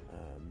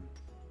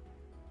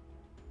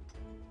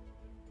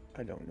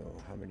 I don't know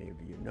how many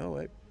of you know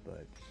it,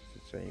 but it's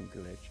the same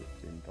glitch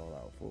that's in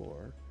Fallout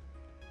 4.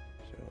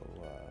 So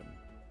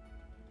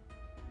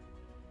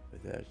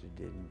Bethesda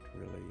didn't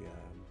really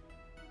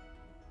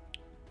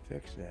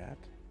fix that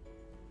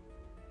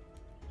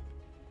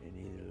in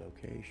either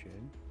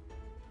location.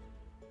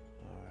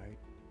 Alright.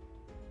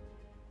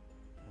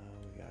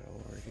 We got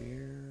ore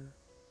here.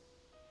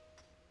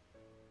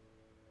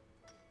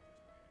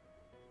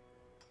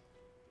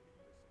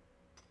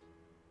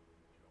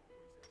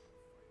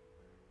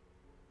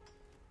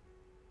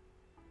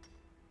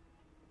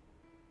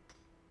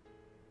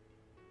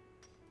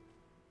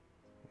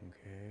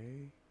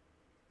 Okay.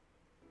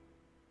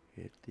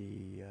 Hit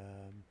the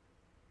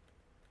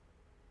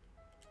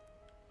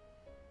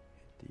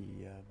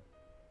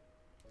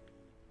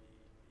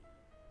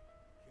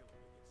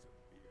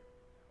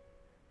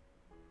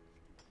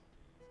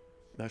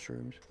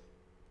mushrooms.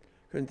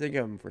 Couldn't think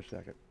of them for a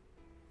second.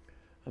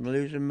 I'm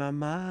losing my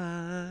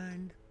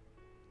mind.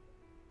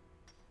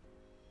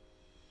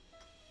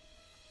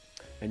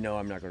 And no,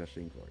 I'm not going to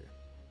sing for you.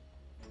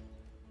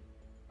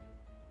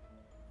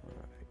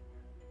 Alright.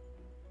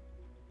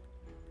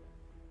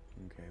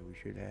 Okay, we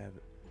should have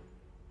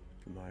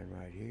mine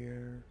right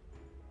here.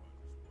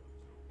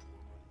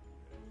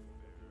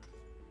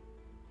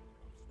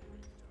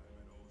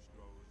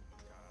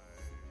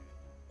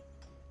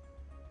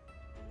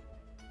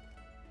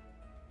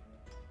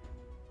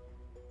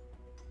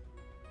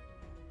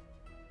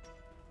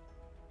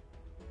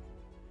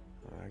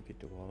 Alright, get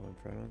the wall in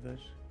front of us.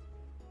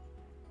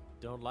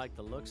 Don't like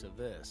the looks of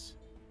this.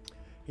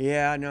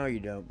 Yeah, I know you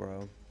don't,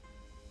 bro.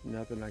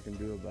 Nothing I can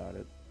do about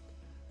it.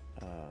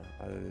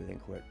 Other than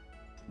quit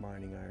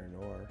mining iron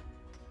ore.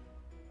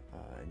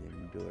 And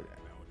then do it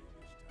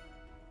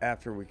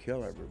after we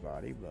kill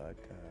everybody, but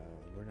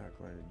we're not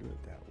going to do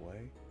it that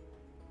way.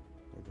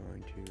 We're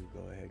going to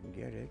go ahead and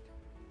get it,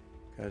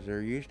 because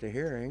they're used to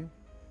hearing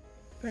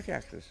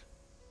pickaxes.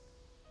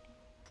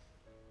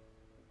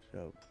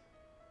 So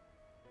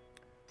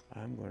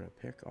I'm going to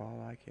pick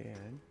all I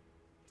can,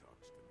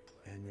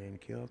 and then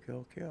kill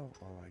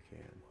all I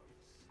can.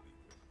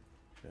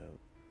 So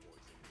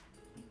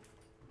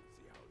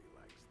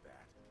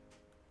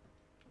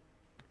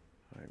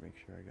alright, make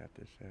sure I got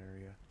this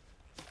area.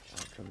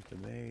 Out comes the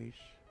mace.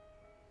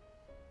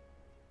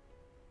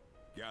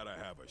 Gotta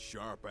have a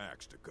sharp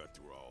axe to cut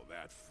through all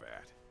that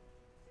fat.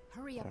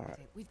 Hurry up with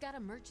it. We've got a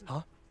merchant.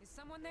 Huh? Is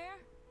someone there?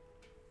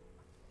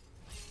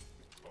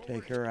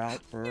 Take her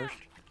out first.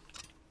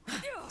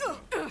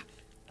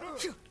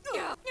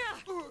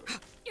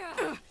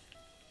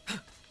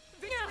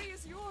 Victory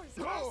is yours.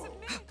 I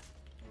submit.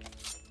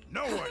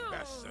 No one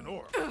passes an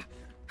orc.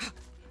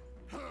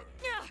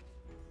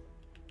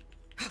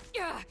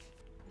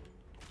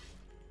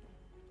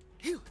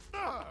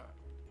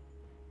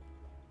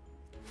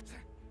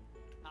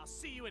 I'll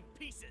see you in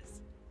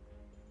pieces.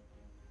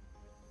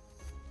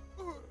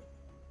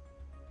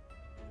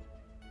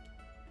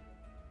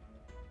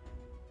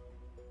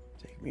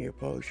 Take me a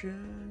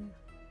potion.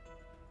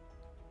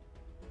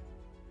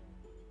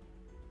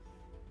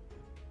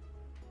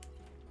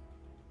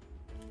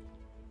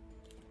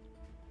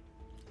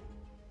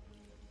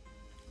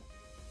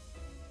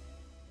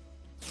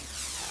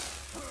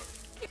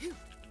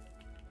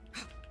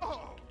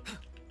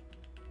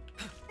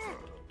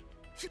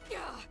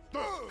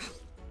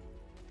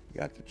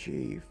 Got the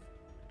chief.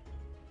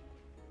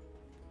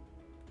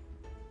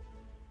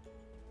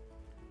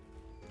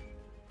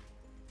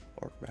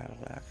 Orc battle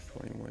axe,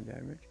 21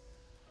 damage.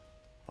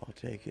 I'll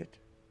take it.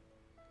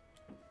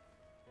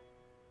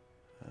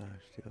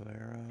 Steel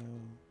arrow.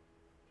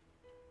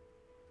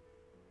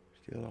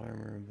 Steel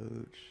armor and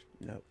boots.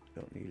 Nope,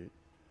 don't need it.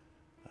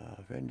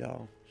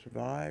 Vendal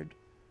survived.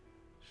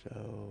 So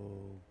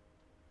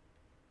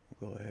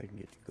we'll go ahead and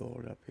get the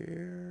gold up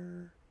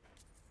here.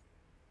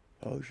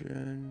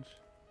 Potions.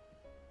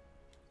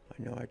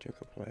 I know I took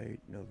a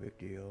plate, no big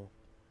deal.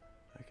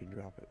 I can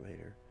drop it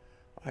later.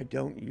 I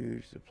don't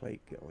use the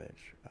plate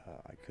glitch.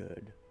 I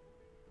could.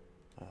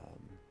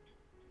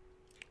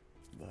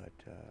 But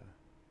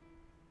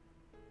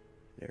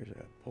there's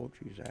a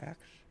poultry's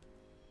axe.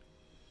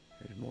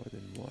 There's more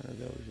than one of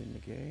those in the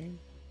game.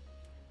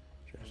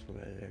 Just to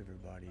let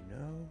everybody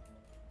know.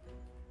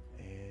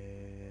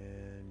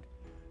 And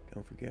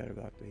don't forget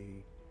about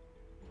the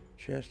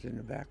chest in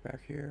the backpack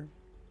here.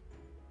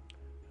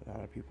 A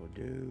lot of people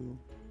do.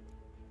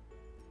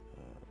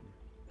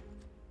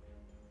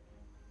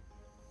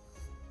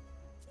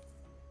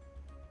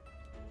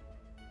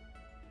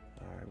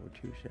 Alright, we're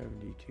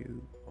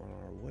 272 on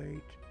our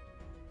weight.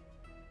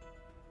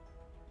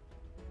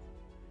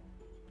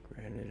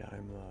 Granted,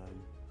 I'm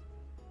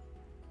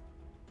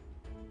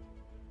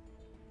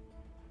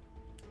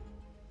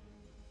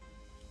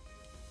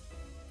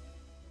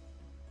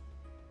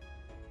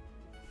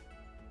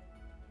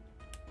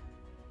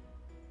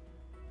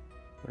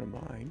what am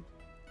I?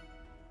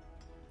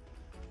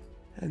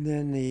 And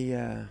then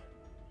the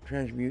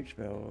transmute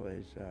spell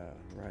is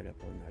right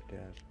up on that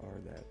desk,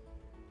 or that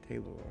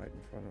table right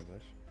in front of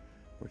us,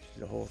 which is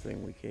the whole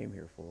thing we came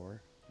here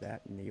for,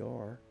 that and the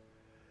ore.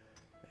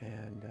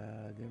 And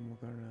then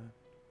we're gonna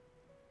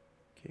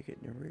kick it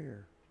in the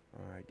rear.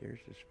 Alright,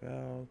 there's the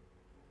spell.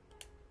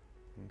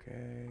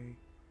 Okay.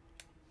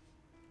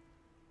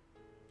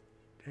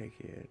 Take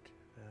it.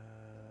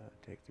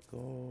 Take the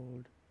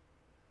gold.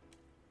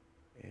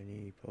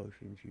 Any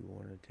potions you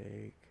want to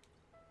take.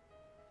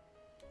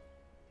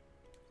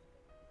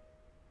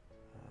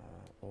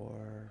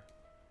 Or,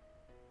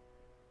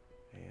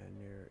 and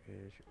there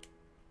is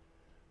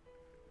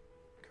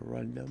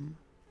corundum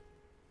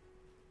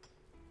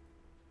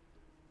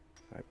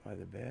right by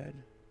the bed.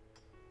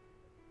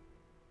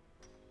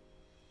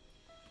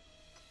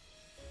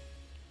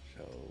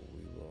 So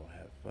we will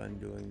have fun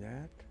doing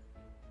that.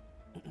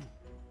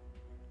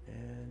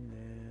 And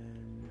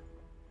then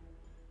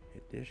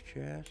hit this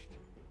chest.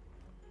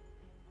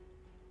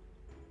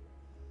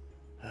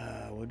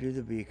 We'll do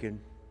the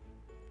beacon.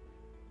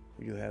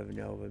 We do have an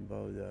elven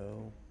bow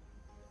though.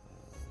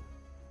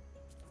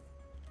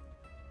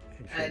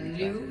 A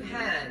new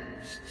hand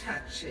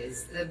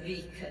touches the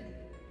beacon.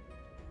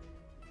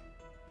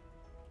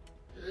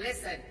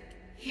 Listen,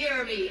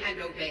 hear me and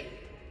obey.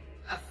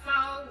 A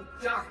foul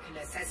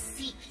darkness has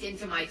seeped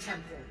into my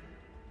temple.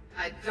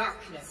 A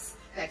darkness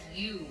that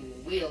you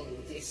will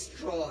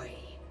destroy.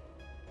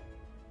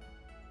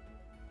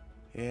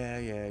 Yeah.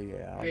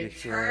 I'll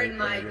Return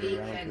my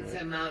beacon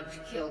to Mount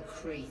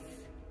Kilcreath.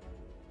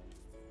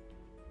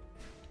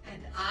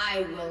 And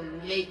I will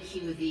make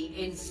you the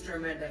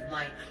instrument of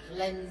my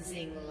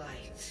cleansing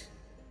light.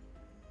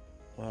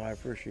 Well, I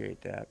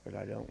appreciate that, but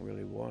I don't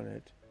really want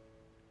it.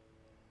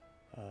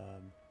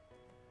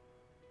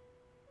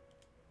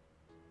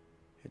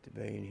 Hit the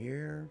vein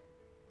here.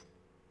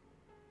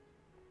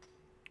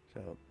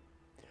 So,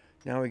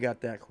 now we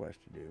got that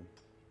quest to do.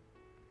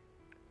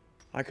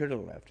 I could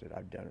have left it.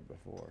 I've done it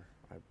before.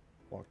 I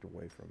walked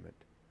away from it.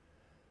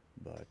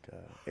 But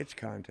it's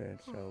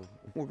content, so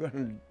we're going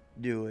to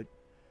do it.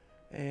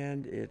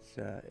 And it's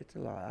a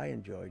lot. I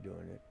enjoy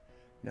doing it.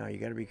 Now you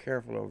got to be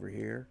careful over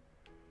here,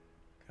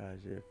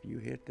 because if you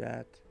hit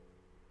that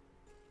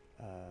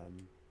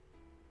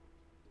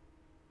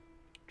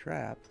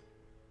trap,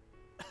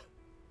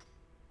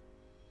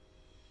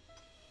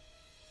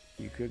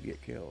 you could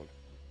get killed.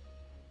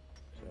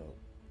 So,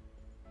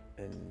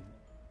 and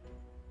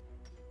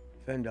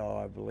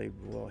Fendal, I believe,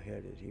 will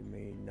hit it. He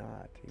may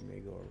not. He may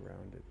go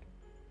around it,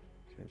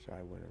 since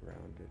I went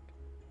around it.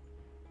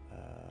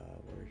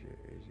 Where is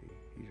he?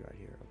 He's right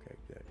here. Okay,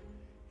 good.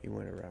 He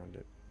went around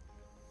it.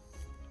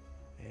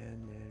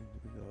 And then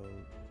we go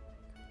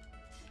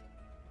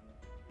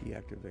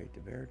deactivate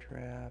the bear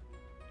trap.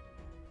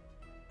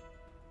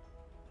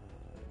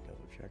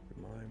 Double check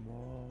the mine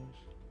walls.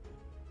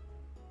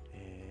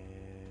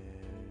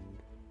 And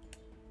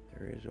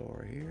there is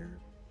ore here.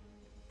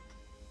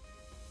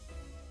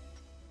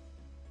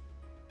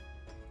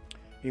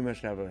 He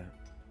must have a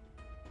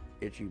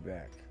itchy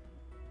back,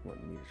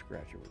 wanting me to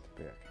scratch it with the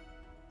pick.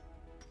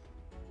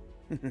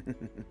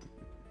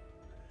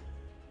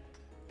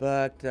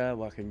 But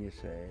what can you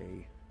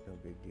say? No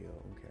big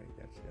deal. Okay,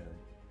 that's done.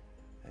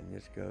 And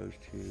this goes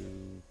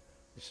to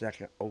the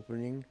second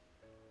opening,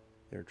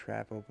 their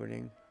trap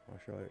opening. I'll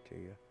show it to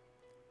you.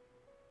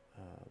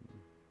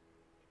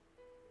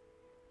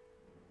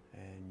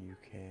 And you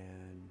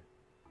can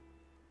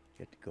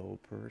get the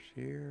gold purse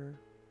here.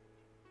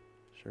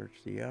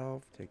 Search the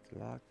elf, take the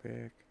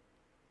lockpick,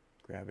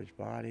 grab his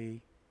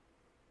body,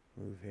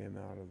 move him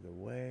out of the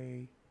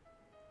way.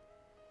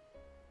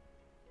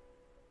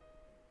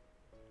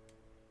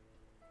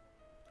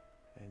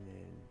 And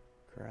then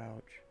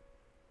crouch.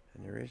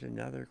 And there is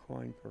another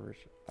coin purse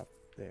up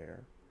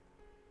there.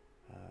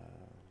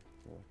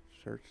 We'll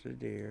search the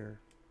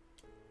deer.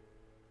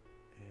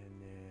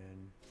 And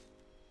then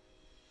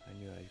I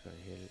knew I was going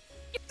to hit it.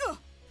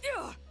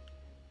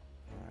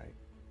 Alright.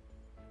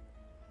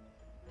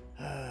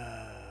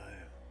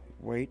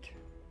 Wait.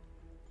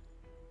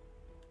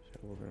 So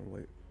we're going to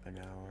wait an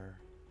hour.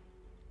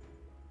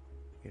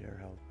 Get our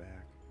health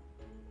back.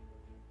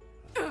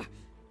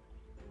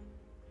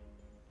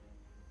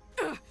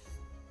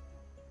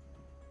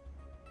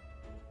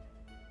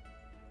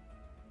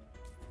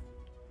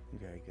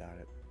 Okay, got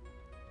it.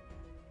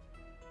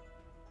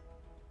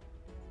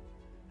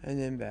 and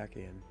then back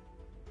in.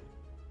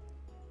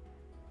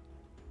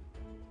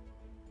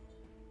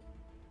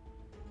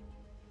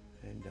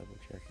 And double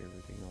check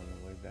everything on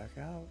the way back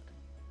out.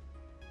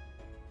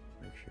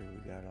 Make sure we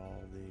got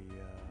all the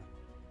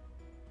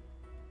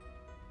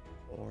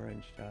ore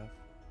and stuff.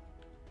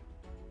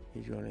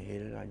 He's gonna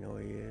hit it, I know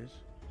he is.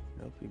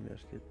 Nope, he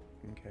missed it.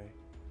 Okay.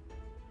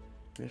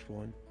 Missed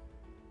one.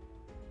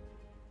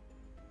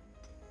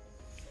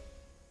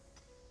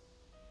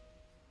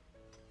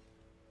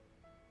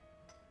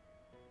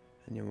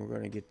 And then we're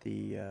going to get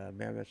the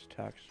mammoth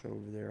tucks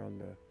over there on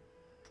the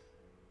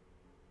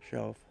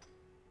shelf.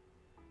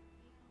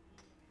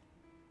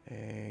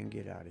 And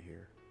get out of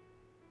here.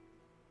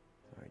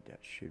 Alright,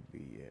 that should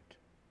be it.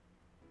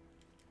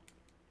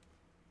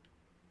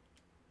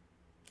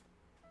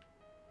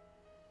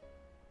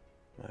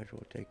 Might as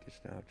well take the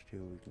snouts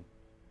too. We can.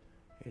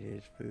 It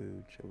is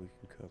food, so we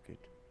can cook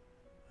it.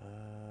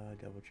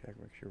 Double check,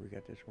 make sure we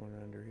got this one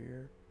under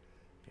here.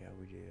 Yeah,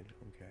 we did.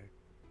 Okay.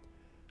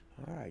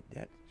 All right,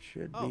 that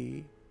should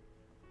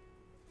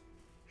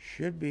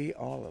be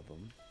all of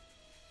them.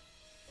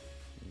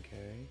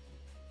 Okay.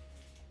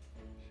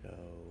 So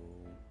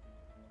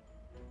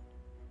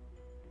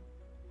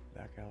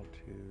back out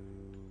to.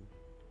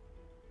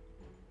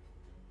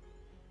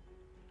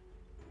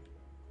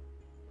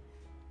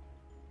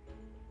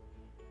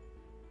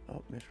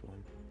 Oh, missed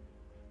one.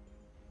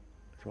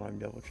 So I'm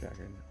double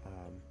checking.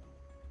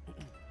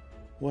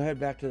 We'll head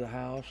back to the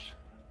house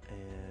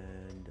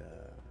and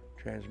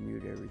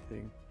transmute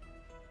everything.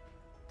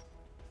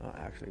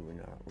 Actually, we're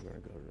not. We're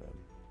going to go to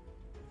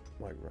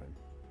Whiterun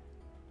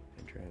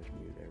and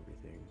transmute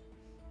everything.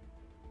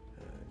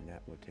 And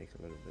that will take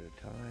a little bit of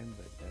time,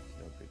 but that's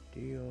no big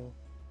deal.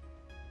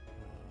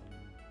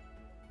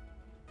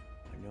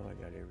 I know I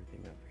got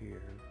everything up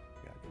here.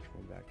 Got this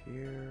one back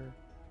here.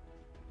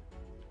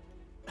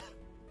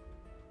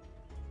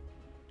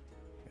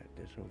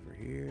 This over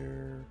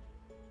here.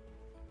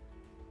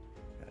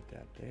 Got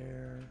that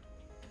there.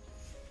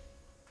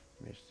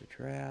 Missed the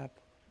trap.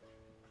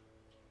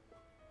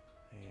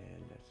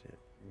 And that's it.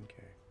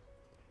 Okay.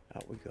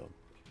 Out we go.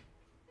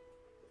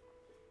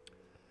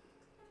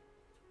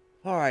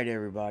 Alright,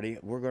 everybody.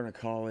 We're going to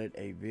call it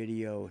a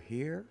video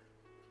here.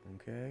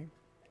 Okay.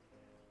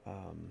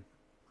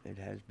 It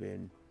has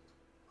been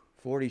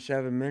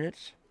 47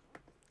 minutes.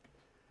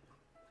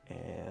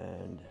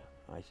 And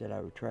I said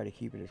I would try to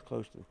keep it as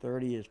close to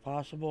 30 as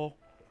possible,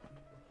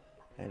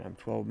 and I'm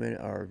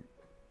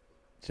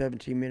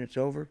 17 minutes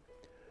over,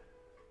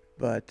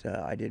 but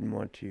I didn't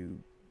want to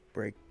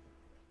break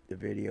the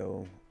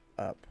video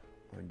up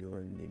on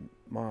doing the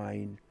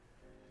mine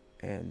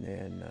and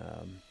then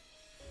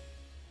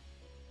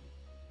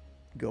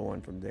go on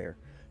from there.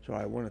 So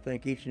I want to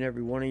thank each and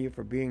every one of you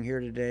for being here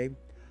today.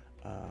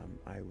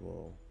 I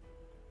will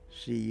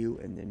see you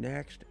in the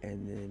next,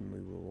 and then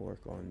we will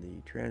work on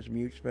the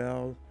transmute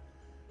spell.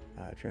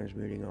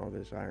 Transmuting all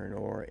this iron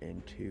ore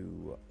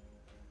into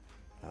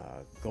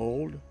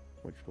gold,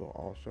 which will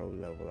also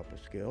level up a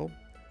skill.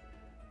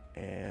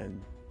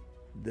 And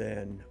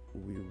then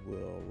we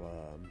will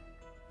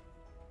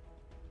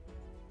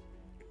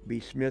be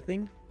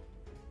smithing,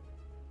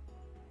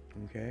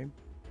 okay,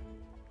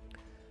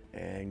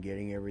 and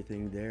getting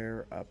everything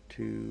there up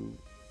to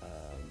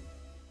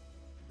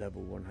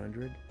level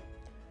 100.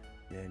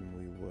 Then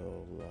we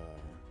will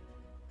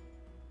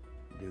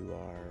do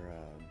our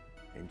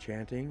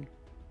enchanting,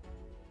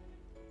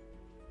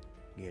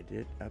 get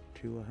it up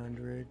to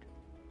 100,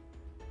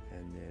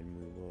 and then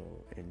we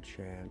will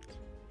enchant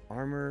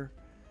armor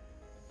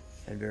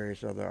and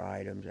various other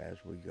items as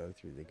we go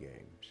through the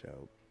game.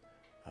 So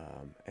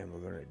and we're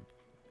going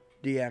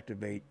to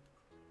deactivate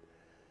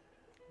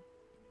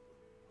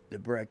the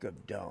break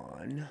of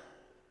dawn,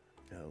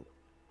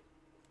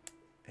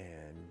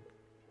 and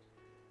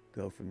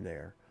go from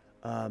there.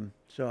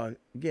 So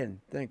again,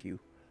 thank you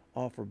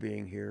all for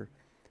being here.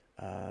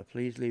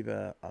 Please leave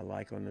a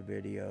like on the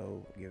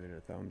video, give it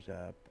a thumbs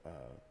up,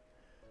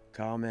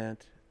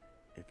 comment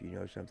if you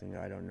know something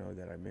I don't know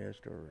that I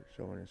missed, or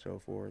so on and so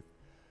forth,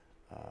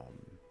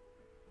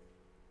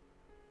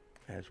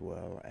 as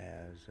well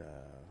as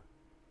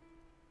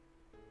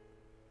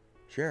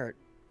share it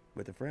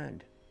with a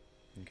friend,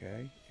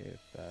 okay, if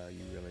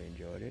you really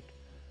enjoyed it.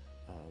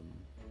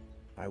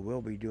 I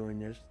will be doing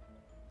this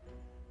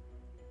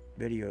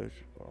videos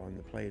on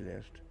the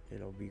playlist.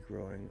 It'll be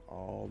growing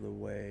all the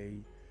way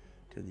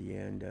to the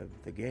end of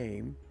the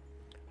game.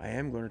 I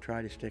am going to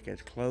try to stick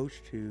as close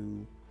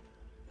to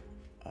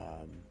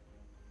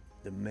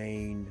the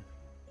main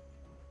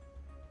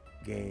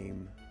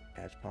game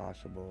as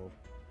possible,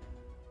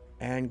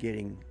 and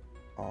getting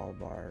all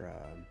of our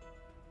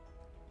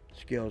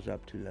skills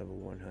up to level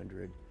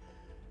 100,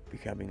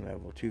 becoming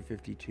level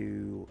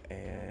 252,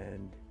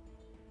 and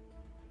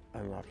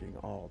unlocking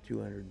all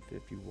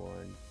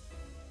 251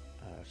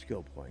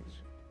 skill points.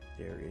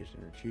 There is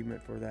an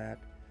achievement for that,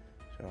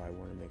 so I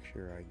want to make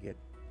sure I get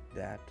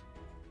that.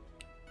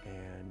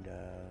 And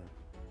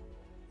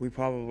we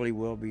probably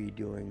will be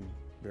doing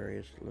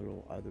various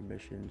little other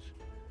missions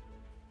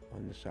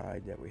on the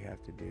side that we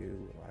have to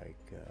do,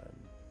 like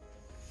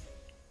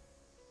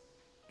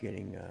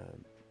getting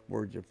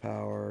words of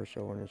power,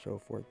 so on and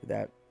so forth.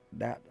 But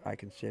that I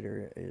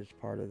consider is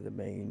part of the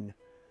main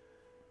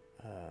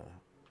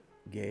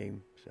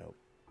game. So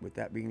with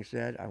that being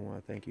said, I want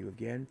to thank you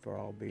again for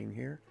all being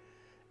here,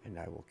 and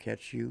I will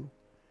catch you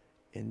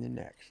in the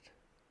next.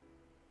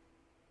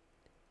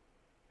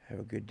 Have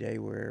a good day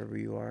wherever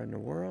you are in the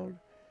world,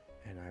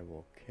 and I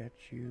will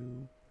catch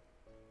you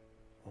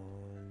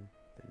on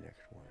the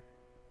next one.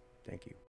 Thank you.